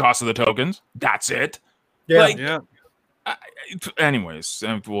cost me? The cost of the tokens. That's it. Yeah. Anyways,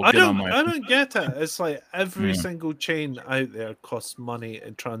 we'll I get on don't get it. It's like every single chain out there costs money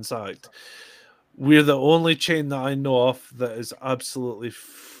to transact. We're the only chain that I know of that is absolutely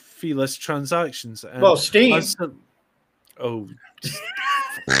feeless transactions. And well, Steam. Steam.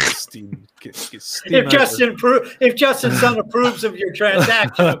 Get Steam if Justin Sun approves of your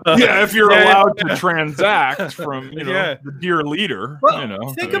transaction. Yeah, if you're allowed to transact from the dear leader.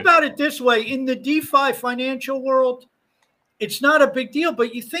 Well, think about it this way: in the DeFi financial world, it's not a big deal.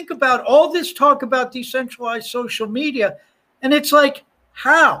 But you think about all this talk about decentralized social media, and it's like,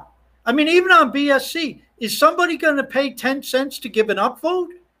 how? I mean, even on BSC, is somebody going to pay 10 cents to give an upvote?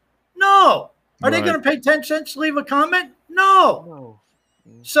 No. Are they going to pay 10 cents to leave a comment? No.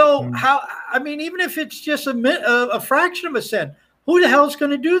 So how? I mean, even if it's just a fraction of a cent, who the hell is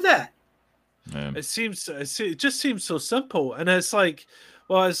going to do that? It just seems so simple, and it's like,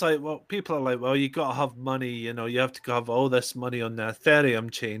 people are like, well, you got to have money, you have to have all this money on the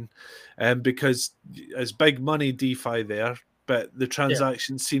Ethereum chain, because it's big money DeFi there, but the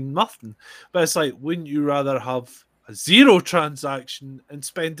transactions seem nothing. But it's like, wouldn't you rather have a zero transaction and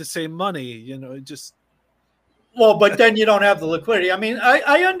spend the same money? Just. Well, but then you don't have the liquidity. I mean,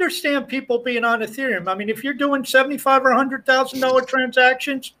 I understand people being on Ethereum. I mean, if you're doing $75,000 or $100,000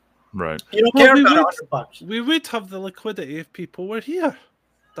 transactions, right? You don't care about $100. We would have the liquidity if people were here.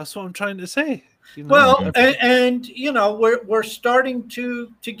 That's what I'm trying to say. Well, and we're starting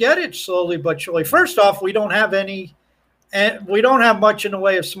to get it slowly but surely. First off, we don't have any, and we don't have much in the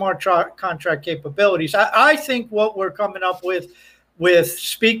way of smart contract capabilities. I think what we're coming up with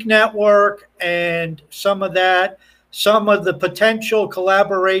Speak Network and some of the potential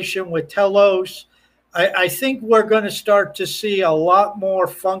collaboration with Telos, I think we're going to start to see a lot more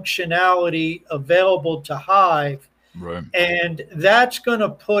functionality available to Hive. Right. And that's going to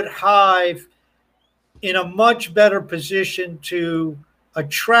put Hive in a much better position to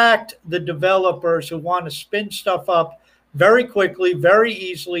attract the developers who want to spin stuff up very quickly, very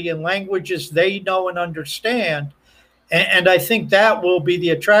easily in languages they know and understand. And I think that will be the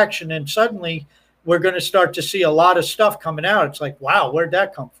attraction. And suddenly we're going to start to see a lot of stuff coming out. It's like, wow, where'd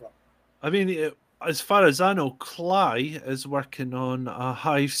that come from? I mean, as far as I know, Cly is working on a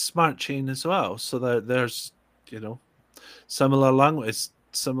Hive smart chain as well. So that there's, similar languages,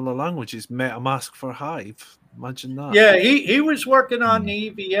 MetaMask for Hive. Imagine that. Yeah, he was working on the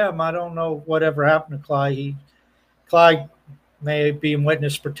EVM. I don't know whatever happened to Cly. Cly may be in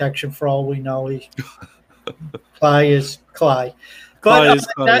witness protection for all we know. Cly is Cly.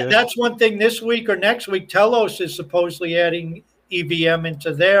 But that's one thing this week or next week. Telos is supposedly adding EVM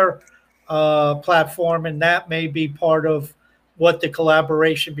into their platform, and that may be part of what the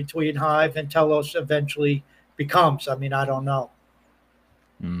collaboration between Hive and Telos eventually becomes. I mean, I don't know.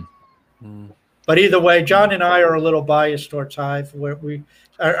 But either way, John and I are a little biased towards Hive.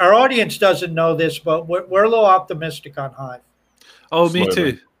 Our audience doesn't know this, but we're a little optimistic on Hive. Oh, me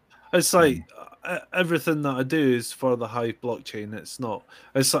too. It's like everything that I do is for the Hive blockchain. It's not.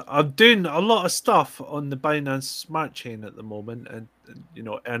 It's like I'm doing a lot of stuff on the Binance Smart Chain at the moment, and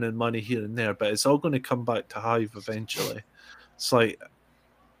earning money here and there. But it's all going to come back to Hive eventually. It's like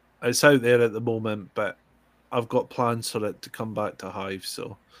it's out there at the moment, but I've got plans for it to come back to Hive.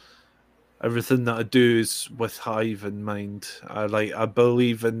 So everything that I do is with Hive in mind. I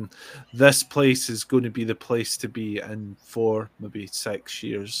believe in this place is going to be the place to be in 4, maybe 6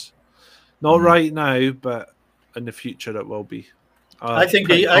 years. Not right now, but in the future it will be. I think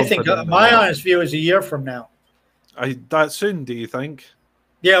my honest view is a year from now. That soon, do you think?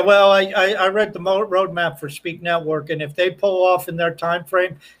 Yeah, well, I read the roadmap for Speak Network, and if they pull off in their time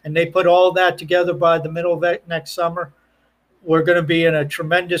frame and they put all that together by the middle of next summer, we're going to be in a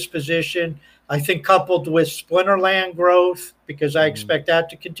tremendous position. I think coupled with Splinterland growth, because I expect that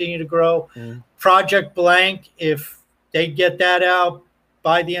to continue to grow. Project Blank, if they get that out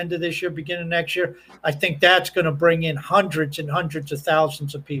by the end of this year, beginning of next year, I think that's going to bring in hundreds and hundreds of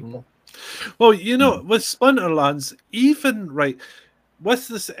thousands of people. Well, with Splinterlands, even with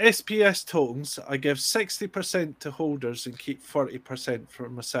this SPS tokens, I give 60% to holders and keep 40% for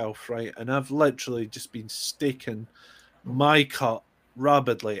myself, right? And I've literally just been staking my cut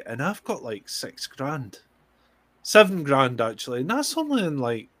rapidly, and I've got like $6,000, $7,000 actually, and that's only in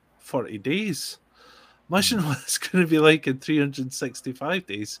like 40 days. Imagine what it's going to be like in 365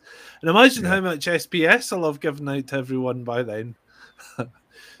 days. And imagine how much SPS I'll have given out to everyone by then.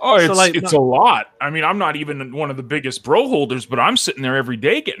 Oh, So, it's a lot. I mean, I'm not even one of the biggest bro holders, but I'm sitting there every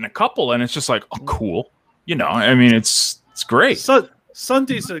day getting a couple, and it's just like, oh, cool. You know, I mean, it's great. So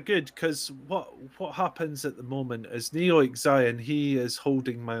Sundays are good because what happens at the moment is Neoic Zion, he is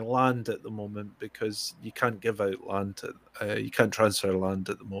holding my land at the moment because you can't give out land, you can't transfer land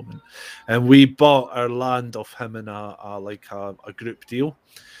at the moment, and we bought our land off him in a group deal.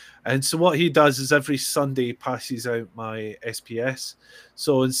 And so what he does is every Sunday he passes out my SPS.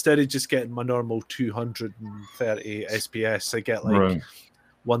 So instead of just getting my normal 230 SPS, I get like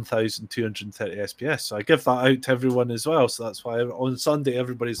 1,230 SPS. So I give that out to everyone as well. So that's why on Sunday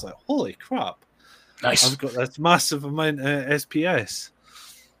everybody's like, holy crap. Nice. I've got this massive amount of SPS.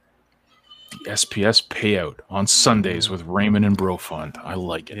 The SPS payout on Sundays with Raymond and BroFund. I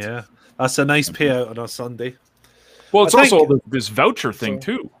like it. Yeah. That's a nice payout on a Sunday. Well, it's also this voucher thing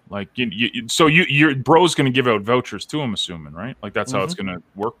too. Like, your bro's going to give out vouchers too. I'm assuming, right? Like that's how it's going to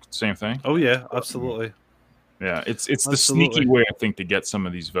work. Same thing. Oh yeah, absolutely. Yeah, it's the sneaky way I think to get some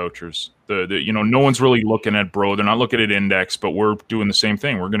of these vouchers. No one's really looking at Bro. They're not looking at Index, but we're doing the same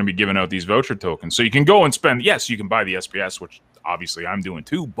thing. We're going to be giving out these voucher tokens, so you can go and spend. Yes, you can buy the SPS, which obviously I'm doing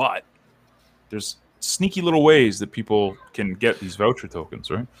too. But there's sneaky little ways that people can get these voucher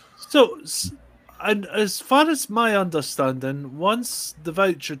tokens, right? So. And as far as my understanding, once the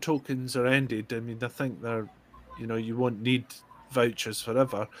voucher tokens are ended, I mean, I think they're, you won't need vouchers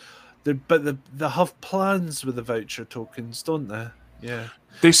forever. But they have plans with the voucher tokens, don't they? Yeah.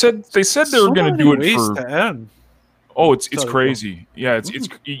 They said they were going to do it for. To earn. Oh, it's crazy. Yeah, it's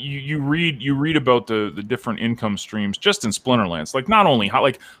you read about the different income streams just in Splinterlands. Like not only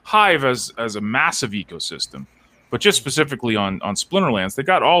like Hive as a massive ecosystem, but just specifically on Splinterlands, they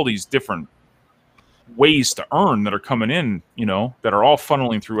got all these different ways to earn that are coming in, that are all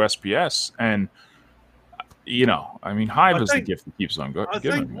funneling through SPS. And, I mean, Hive is the gift that keeps on giving. I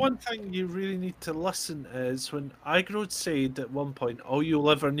think one thing you really need to listen is when Igrod said at one point, all you'll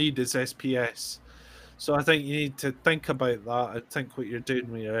ever need is SPS. So I think you need to think about that and think what you're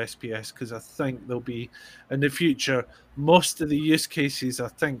doing with your SPS, because I think there'll be, in the future, most of the use cases, I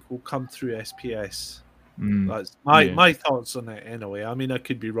think, will come through SPS. That's my thoughts on it anyway. I mean, I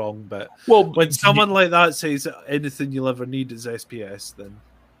could be wrong, but when someone like that says anything you'll ever need is SPS, then.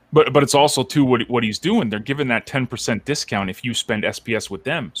 But it's also too what he's doing. They're giving that 10% discount if you spend SPS with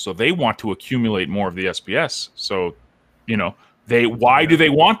them, so they want to accumulate more of the SPS. So, why do they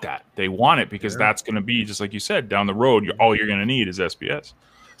want that? They want it because that's going to be, just like you said, down the road. All you're going to need is SPS.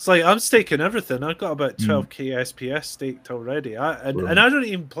 It's like I'm staking everything. I've got about 12k SPS staked already. And I don't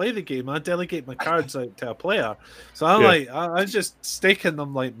even play the game. I delegate my cards out to a player. So I'm just staking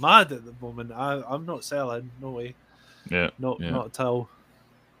them like mad at the moment. I'm not selling. No way. Not at all.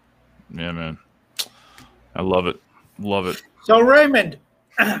 Yeah, man. I love it. Love it. So Raymond,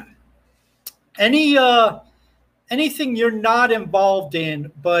 anything you're not involved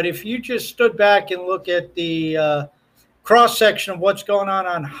in, but if you just stood back and look at the cross-section of what's going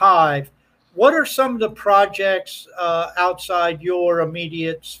on Hive, what are some of the projects outside your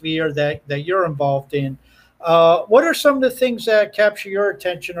immediate sphere that you're involved in? What are some of the things that capture your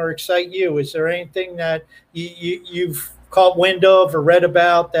attention or excite you? Is there anything that you've caught wind of or read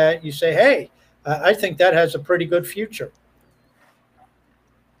about that you say, hey, I think that has a pretty good future?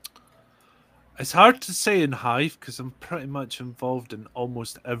 It's hard to say in Hive because I'm pretty much involved in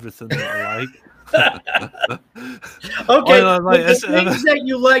almost everything that I like. Okay, the things that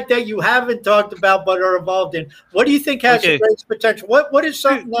you like that you haven't talked about but are involved in, what do you think has the greatest potential? What is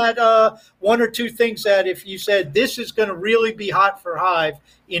something that one or two things that if you said this is going to really be hot for Hive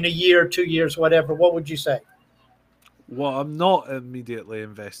in a year, 2 years, whatever, what would you say? What I'm not immediately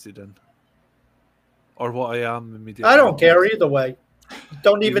invested in, or what I am immediately. I don't care either way.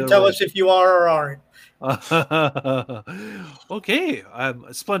 Don't even tell us if you are or aren't. Okay,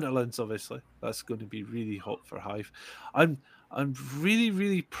 Splinterlands, obviously that's going to be really hot for Hive. I'm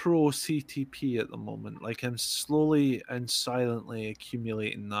really pro CTP at the moment. Like I'm slowly and silently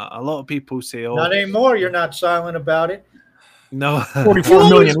accumulating that. A lot of people say, "Oh, not anymore." You're not silent about it. No, 44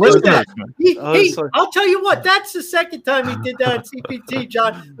 million listeners. I'll tell you what. That's the second time he did that at CPT,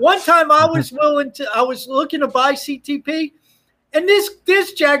 John. One time I was looking to buy CTP. And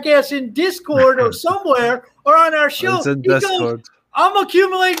this jackass in Discord or somewhere or on our show, he goes, I'm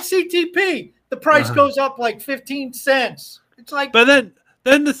accumulating CTP. The price goes up like 15 cents. It's like, but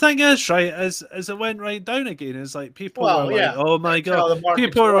then the thing is, right, as it went right down again, is like people were like, oh my God.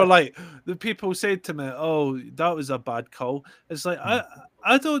 People were like, the people said to me, oh, that was a bad call. It's like,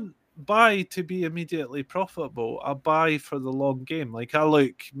 I don't buy to be immediately profitable. I buy for the long game. Like I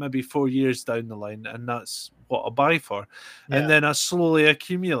look maybe 4 years down the line, and that's what I buy for, and then I slowly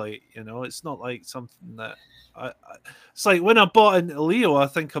accumulate. It's not like something that it's like when I bought into Leo. I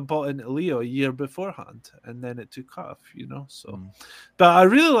think I bought into Leo a year beforehand, and then it took off. So. But I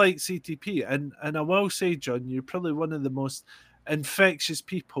really like CTP, and I will say, John, you're probably one of the most infectious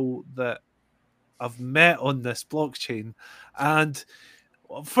people that I've met on this blockchain, and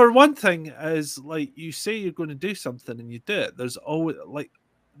for one thing, is like you say you're going to do something and you do it. There's always like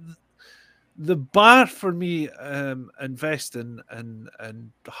the bar for me investing in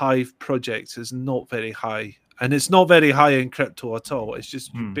Hive projects is not very high, and it's not very high in crypto at all. It's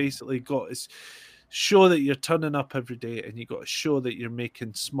just you basically got to show that you're turning up every day, and you got to show that you're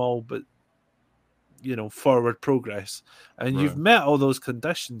making small but forward progress, and you've met all those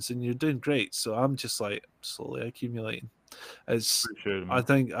conditions, and you're doing great. So I'm just like slowly accumulating. I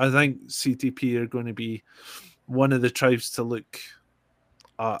think CTP are going to be one of the tribes to look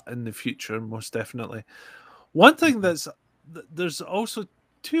at in the future, most definitely. One thing there's also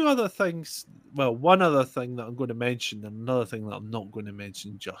two other things. Well, one other thing that I'm going to mention, and another thing that I'm not going to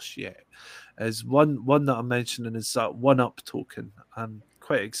mention just yet, is one that I'm mentioning is that 1UP token. I'm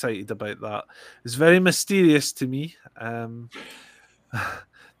quite excited about that. It's very mysterious to me.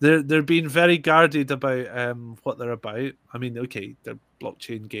 They're being very guarded about what they're about. I mean, okay, they're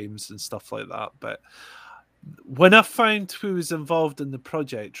blockchain games and stuff like that, but when I found who was involved in the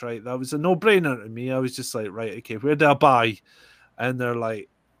project, right, that was a no-brainer to me. I was just like, right, okay, where do I buy? And they're like,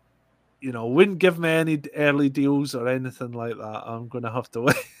 wouldn't give me any early deals or anything like that. I'm going to have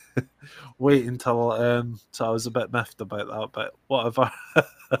to wait until so I was a bit miffed about that, but whatever.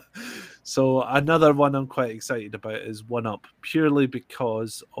 So another one I'm quite excited about is 1UP, purely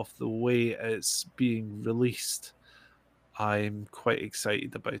because of the way it's being released. I'm quite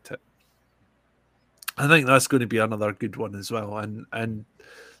excited about it. I think that's going to be another good one as well, and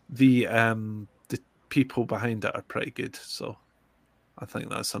the people behind it are pretty good, so I think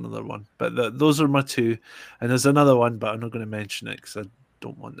that's another one. But those are my two, and there's another one, but I'm not going to mention it because I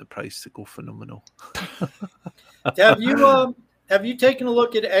don't want the price to go phenomenal. Have you taken a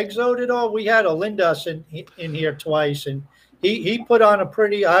look at Exode at all? We had a Lindas in here twice, and he put on a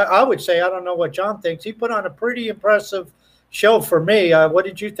pretty, I would say, I don't know what John thinks, he put on a pretty impressive show for me. What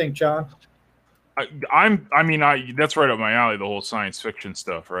did you think, John? That's right up my alley, the whole science fiction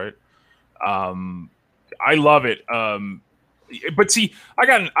stuff, right? I love it. But see, I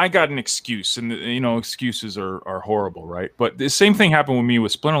got an excuse, and excuses are horrible, right? But the same thing happened with me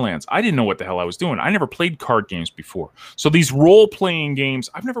with Splinterlands. I didn't know what the hell I was doing. I never played card games before, so these role-playing games,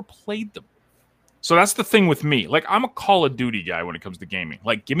 I've never played them. So that's the thing with me. Like, I'm a Call of Duty guy when it comes to gaming.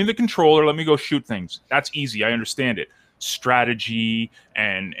 Like, give me the controller, let me go shoot things. That's easy. I understand it. Strategy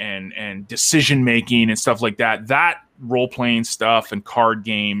and decision making and stuff like that. That role-playing stuff and card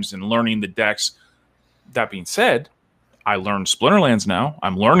games and learning the decks. That being said, I learned Splinterlands now.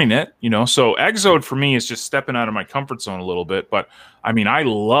 I'm learning it, So Exode for me is just stepping out of my comfort zone a little bit. But I mean, I'm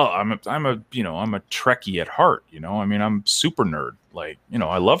a Trekkie at heart. I'm super nerd. Like,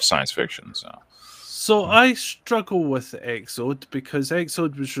 I love science fiction. So I struggle with Exode because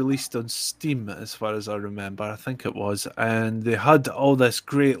Exode was released on Steam, as far as I remember. I think it was, and they had all this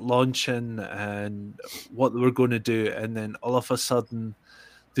great launching and what they were going to do, and then all of a sudden,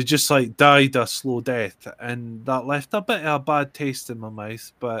 they just like died a slow death, and that left a bit of a bad taste in my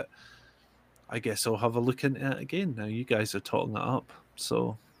mouth. But I guess I'll have a look into it again. Now you guys are talking it up,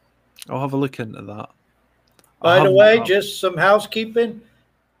 so I'll have a look into that. By the way, just some housekeeping.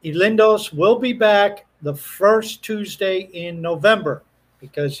 Elindos will be back the first Tuesday in November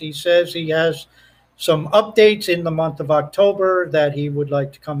because he says he has some updates in the month of October that he would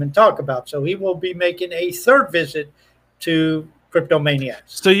like to come and talk about. So he will be making a third visit to CryptoManiacs.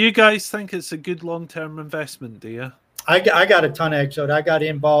 So you guys think it's a good long-term investment, do you? I got a ton of Exode. I got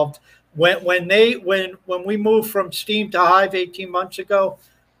involved when we moved from Steam to Hive 18 months ago.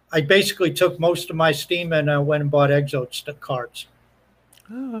 I basically took most of my Steam and went and bought Exode cards.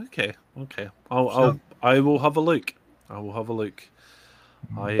 Oh, okay. I will have a look. I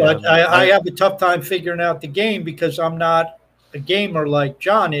have a tough time figuring out the game because I'm not a gamer like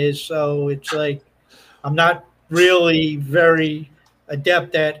John is. So it's like I'm not really very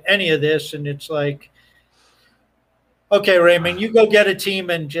adept at any of this, and it's like, okay, Raymond, you go get a team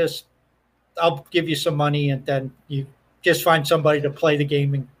and I'll give you some money, and then you just find somebody to play the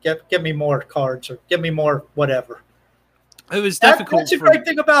game and get me more cards or give me more whatever. It was difficult. That's the great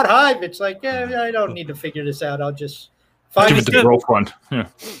thing about Hive. It's like, yeah, I don't need to figure this out. I'll just find it.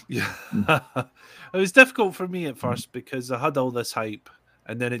 Yeah. It was difficult for me at first because I had all this hype,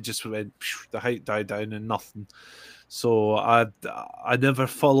 and then it just went. The hype died down and nothing. So I never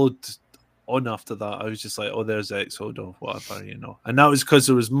followed on after that. I was just like, oh, there's Exode or whatever, and that was because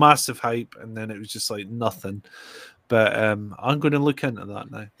there was massive hype, and then it was just like nothing. But I'm going to look into that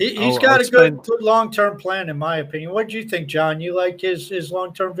now. He's got a good long-term plan, in my opinion. What do you think, John? You like his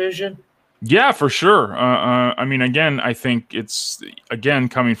long-term vision? Yeah, for sure. I mean, again, I think it's,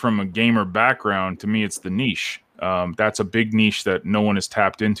 coming from a gamer background, to me, it's the niche. That's a big niche that no one has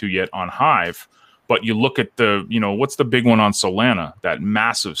tapped into yet on Hive. But you look at the, what's the big one on Solana? That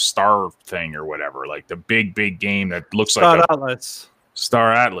massive star thing or whatever, like the big game that looks Star like Atlas.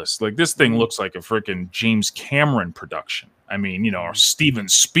 Star Atlas. Like this thing looks like a freaking James Cameron production. I mean, or Steven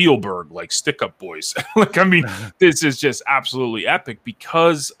Spielberg, like Stick Up Boys. Like, I mean, this is just absolutely epic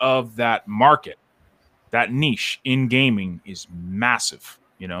because of that market. That niche in gaming is massive,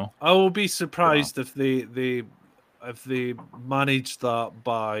 I will be surprised if they manage that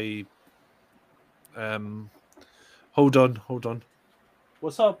by hold on.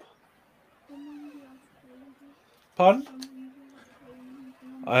 What's up? Pardon?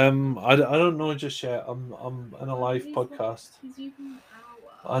 I don't know just yet. I'm in a live podcast.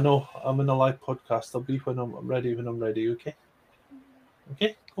 I know I'm in a live podcast. I'll be when I'm ready. Okay.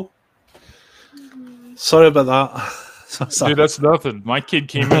 Okay. Cool. Sorry about that. Dude, that's nothing. My kid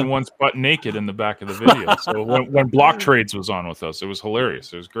came in once butt naked in the back of the video. So when Block Trades was on with us, it was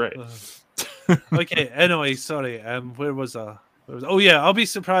hilarious. It was great. Okay. Anyway, sorry. Where was I? Oh yeah, I'll be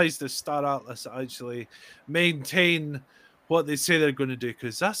surprised if Star Atlas actually maintain what they say they're going to do,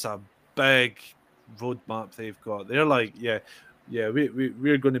 because that's a big roadmap they've got. They're like,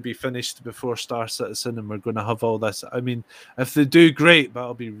 we're going to be finished before Star Citizen, and we're going to have all this. I mean, if they do, great, but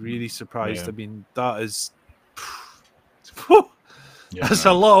I'll be really surprised. I mean, that is, that's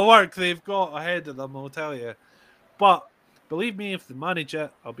a lot of work they've got ahead of them, I'll tell you. But believe me, if they manage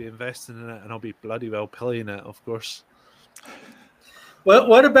it, I'll be investing in it, and I'll be bloody well playing it, of course. Well,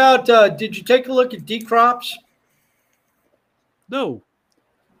 what about, did you take a look at Decrops? No.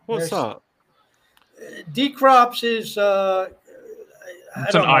 What's that? Decrops is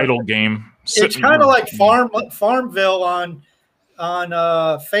it's an idle game. It's kind of like Farmville on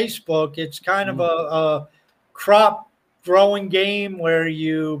Facebook. It's kind of a crop growing game where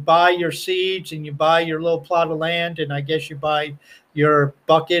you buy your seeds and you buy your little plot of land, and I guess you buy your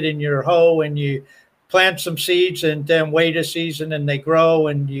bucket and your hoe, and you plant some seeds and then wait a season and they grow,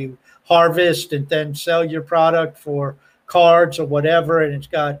 and you harvest and then sell your product for cards or whatever. And it's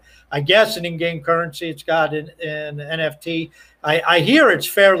got, I guess, an in-game currency. It's got an NFT. I hear it's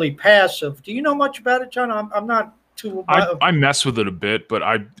fairly passive. Do you know much about it, John? I'm not too. I mess with it a bit, but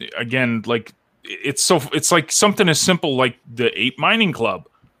it's like something as simple like the Ape Mining Club.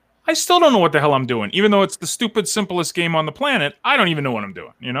 I still don't know what the hell I'm doing, even though it's the stupid simplest game on the planet. I don't even know what I'm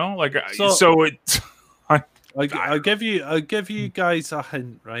doing. I'll give you guys a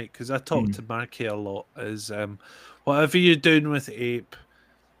hint, right? Because I talk to Marky a lot. Is whatever you're doing with Ape,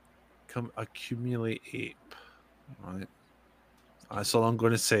 accumulate Ape, right? That's all I'm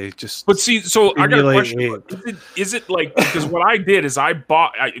going to say. But see, so I got a question. Is it like, because what I did is I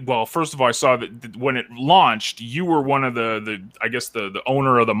bought. First of all, I saw that when it launched, you were one of the I guess the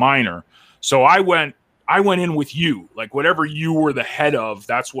owner of the miner. So I went in with you. Like whatever you were the head of,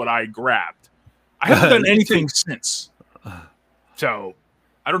 that's what I grabbed. I haven't done anything since. So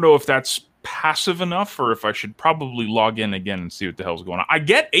I don't know if that's passive enough or if I should probably log in again and see what the hell's going on. I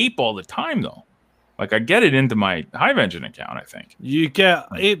get Ape all the time though. Like I get it into my Hive Engine account, I think. You get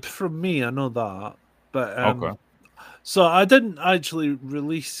Ape from me, I know that. But okay. So I didn't actually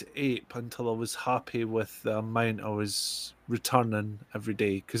release Ape until I was happy with the amount I was returning every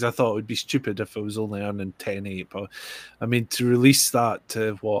day, because I thought it would be stupid if I was only earning 10 Ape. I mean, to release that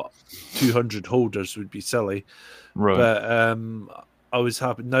to 200 holders would be silly. Right. But I was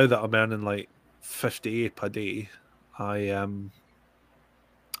happy now that I'm earning like 50 Ape a day. I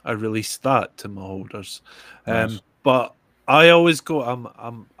released that to my holders. Nice. But I always go.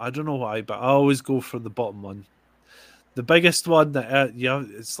 I don't know why, but I always go for the bottom one. The biggest one that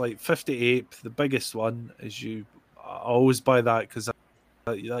it's like 50 Ape. The biggest one is I always buy that because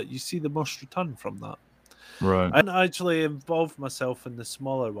you see the most return from that. Right. I don't actually involve myself in the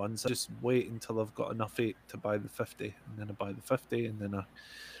smaller ones. I just wait until I've got enough Ape to buy the 50, and then I buy the 50, and then I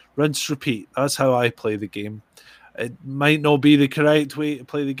rinse repeat. That's how I play the game. It might not be the correct way to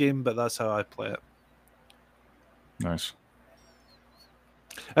play the game, but that's how I play it. Nice.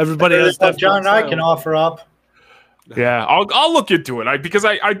 Everybody else, John and I can offer up. Yeah, I'll look into it. Because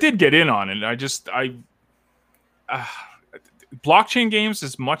I did get in on it. Blockchain games,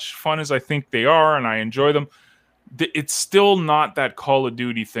 as much fun as I think they are, and I enjoy them, it's still not that Call of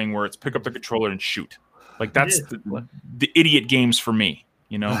Duty thing where it's pick up the controller and shoot. Like that's the idiot games for me,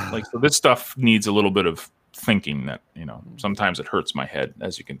 you know. Like so, this stuff needs a little bit of thinking. That sometimes it hurts my head,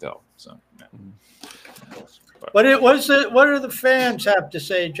 as you can tell. So. Yeah. What do the fans have to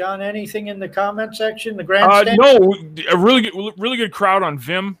say, John? Anything in the comment section? The grandstand? No, a really good crowd on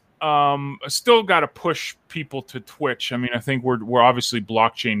Vim. I still got to push people to Twitch. I mean, I think we're obviously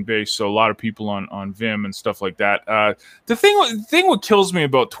blockchain based, so a lot of people on Vim and stuff like that. The thing what kills me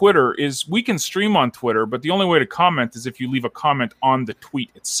about Twitter is we can stream on Twitter, but the only way to comment is if you leave a comment on the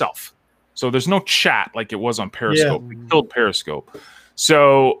tweet itself. So there's no chat like it was on Periscope. We killed Periscope.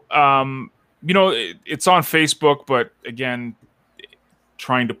 So it's on Facebook, but again,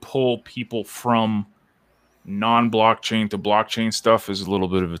 trying to pull people from non-blockchain to blockchain stuff is a little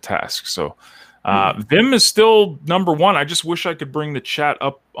bit of a task. So Vim is still number one. I just wish I could bring the chat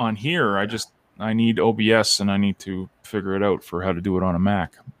up on here. I need OBS and I need to figure it out for how to do it on a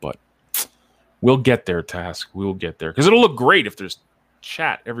Mac. But we'll get there, Task. We'll get there. Because it'll look great if there's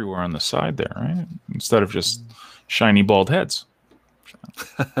chat everywhere on the side there, right? Instead of just shiny bald heads.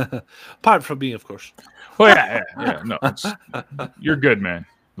 Apart from me, of course. Well, yeah. No, you're good, man.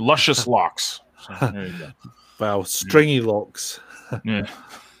 Luscious locks. So, there you go. Wow, stringy locks. Yeah.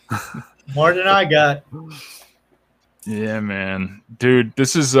 More than I got. Yeah, man. Dude,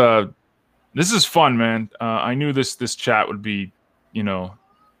 this is fun, man. I knew this chat would be,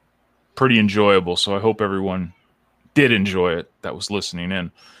 pretty enjoyable. So I hope everyone did enjoy it that was listening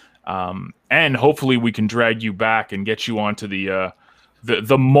in. And hopefully we can drag you back and get you onto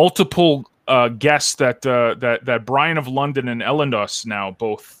the multiple guests that Brian of London and Ellendos now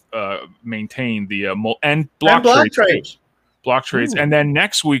both maintain and block trades. Block trades. And then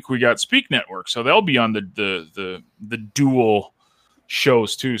next week we got Speak Network, so they'll be on the dual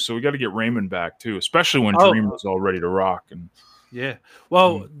shows too. So we got to get Raymond back too, especially when Dreamer's all ready to rock. And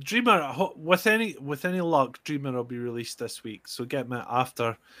well, Dreamer, with any luck, Dreamer will be released this week. So get me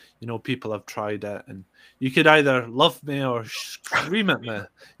after people have tried it, and you could either love me or scream at me.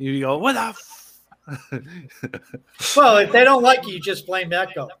 You go, what the? Well, if they don't like you just blame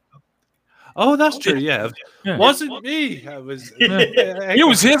Echo. Oh, that's true. Yeah. Wasn't me. It was. It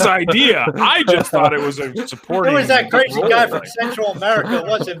was his idea. I just thought it was a supporting. It was that crazy guy from Central America. It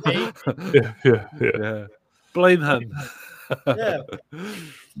wasn't me. Yeah. Blame him. Yeah,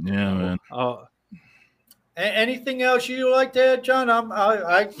 man. Anything else you like to add, John?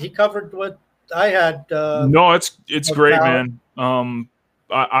 He covered what I had. No, it's great, man.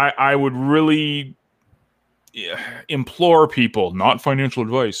 I would really implore people, not financial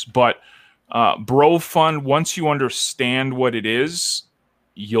advice, but BroFund. Once you understand what it is,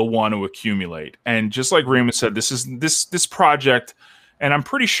 you'll want to accumulate. And just like Raymond said, this project. And I'm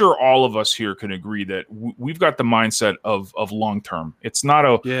pretty sure all of us here can agree that we've got the mindset of long term. It's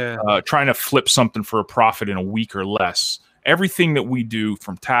not trying to flip something for a profit in a week or less. Everything that we do,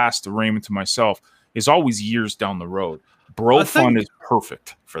 from Task to Raymond to myself, is always years down the road. BroFund is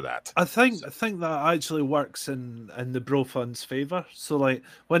perfect for that. I think that actually works in the BroFund's favor. So like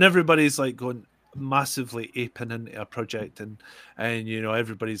when everybody's like going massively aping into a project and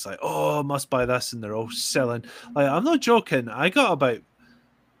everybody's like, oh, I must buy this, and they're all selling. Like, I'm not joking. I got about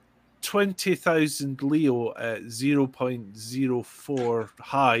 20,000 Leo at 0.04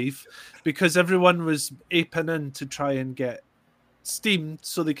 Hive because everyone was aping in to try and get steamed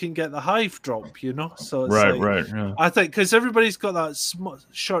so they can get the Hive drop, So it's right. Yeah. I think because everybody's got that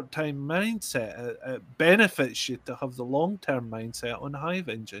short time mindset, it benefits you to have the long term mindset on Hive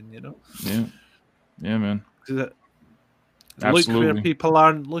Engine, Yeah, man. Look where people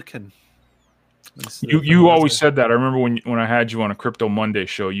aren't looking. You always said that. I remember when I had you on a Crypto Monday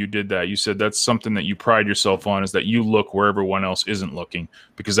show, you did that. You said that's something that you pride yourself on, is that you look where everyone else isn't looking,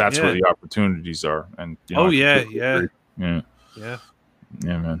 because that's where the opportunities are. And yeah,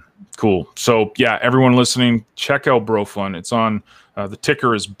 man, cool. So everyone listening, check out BroFund. It's on the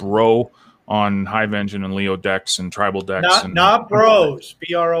ticker is Bro on Hive Engine and Leo Dex and Tribal Dex. Not Bros,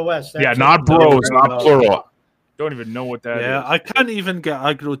 BROS. Not Bros, not plural. Don't even know what that is. Yeah, I can't even get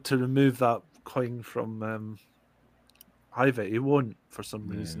aggro to remove that coin from Hive. It won't for some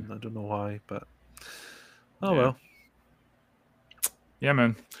reason. I don't know why, but well. Yeah,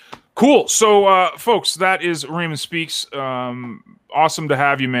 man. Cool. So, folks, that is Raymond Speaks. Awesome to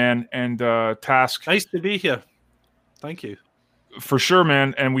have you, man. And Task. Nice to be here. Thank you. For sure,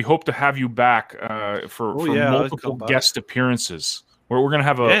 man. And we hope to have you back for multiple guest appearances. We're going to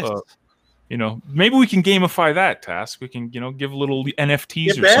have a maybe we can gamify that, Task. We can, give little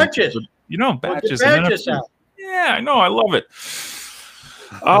NFTs or badges. Something. Badges. Badges out. Yeah, I know. I love it.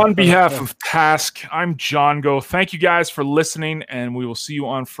 On behalf of Task, I'm John Go. Thank you guys for listening, and we will see you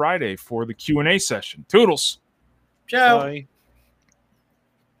on Friday for the Q&A session. Toodles. Ciao. Bye.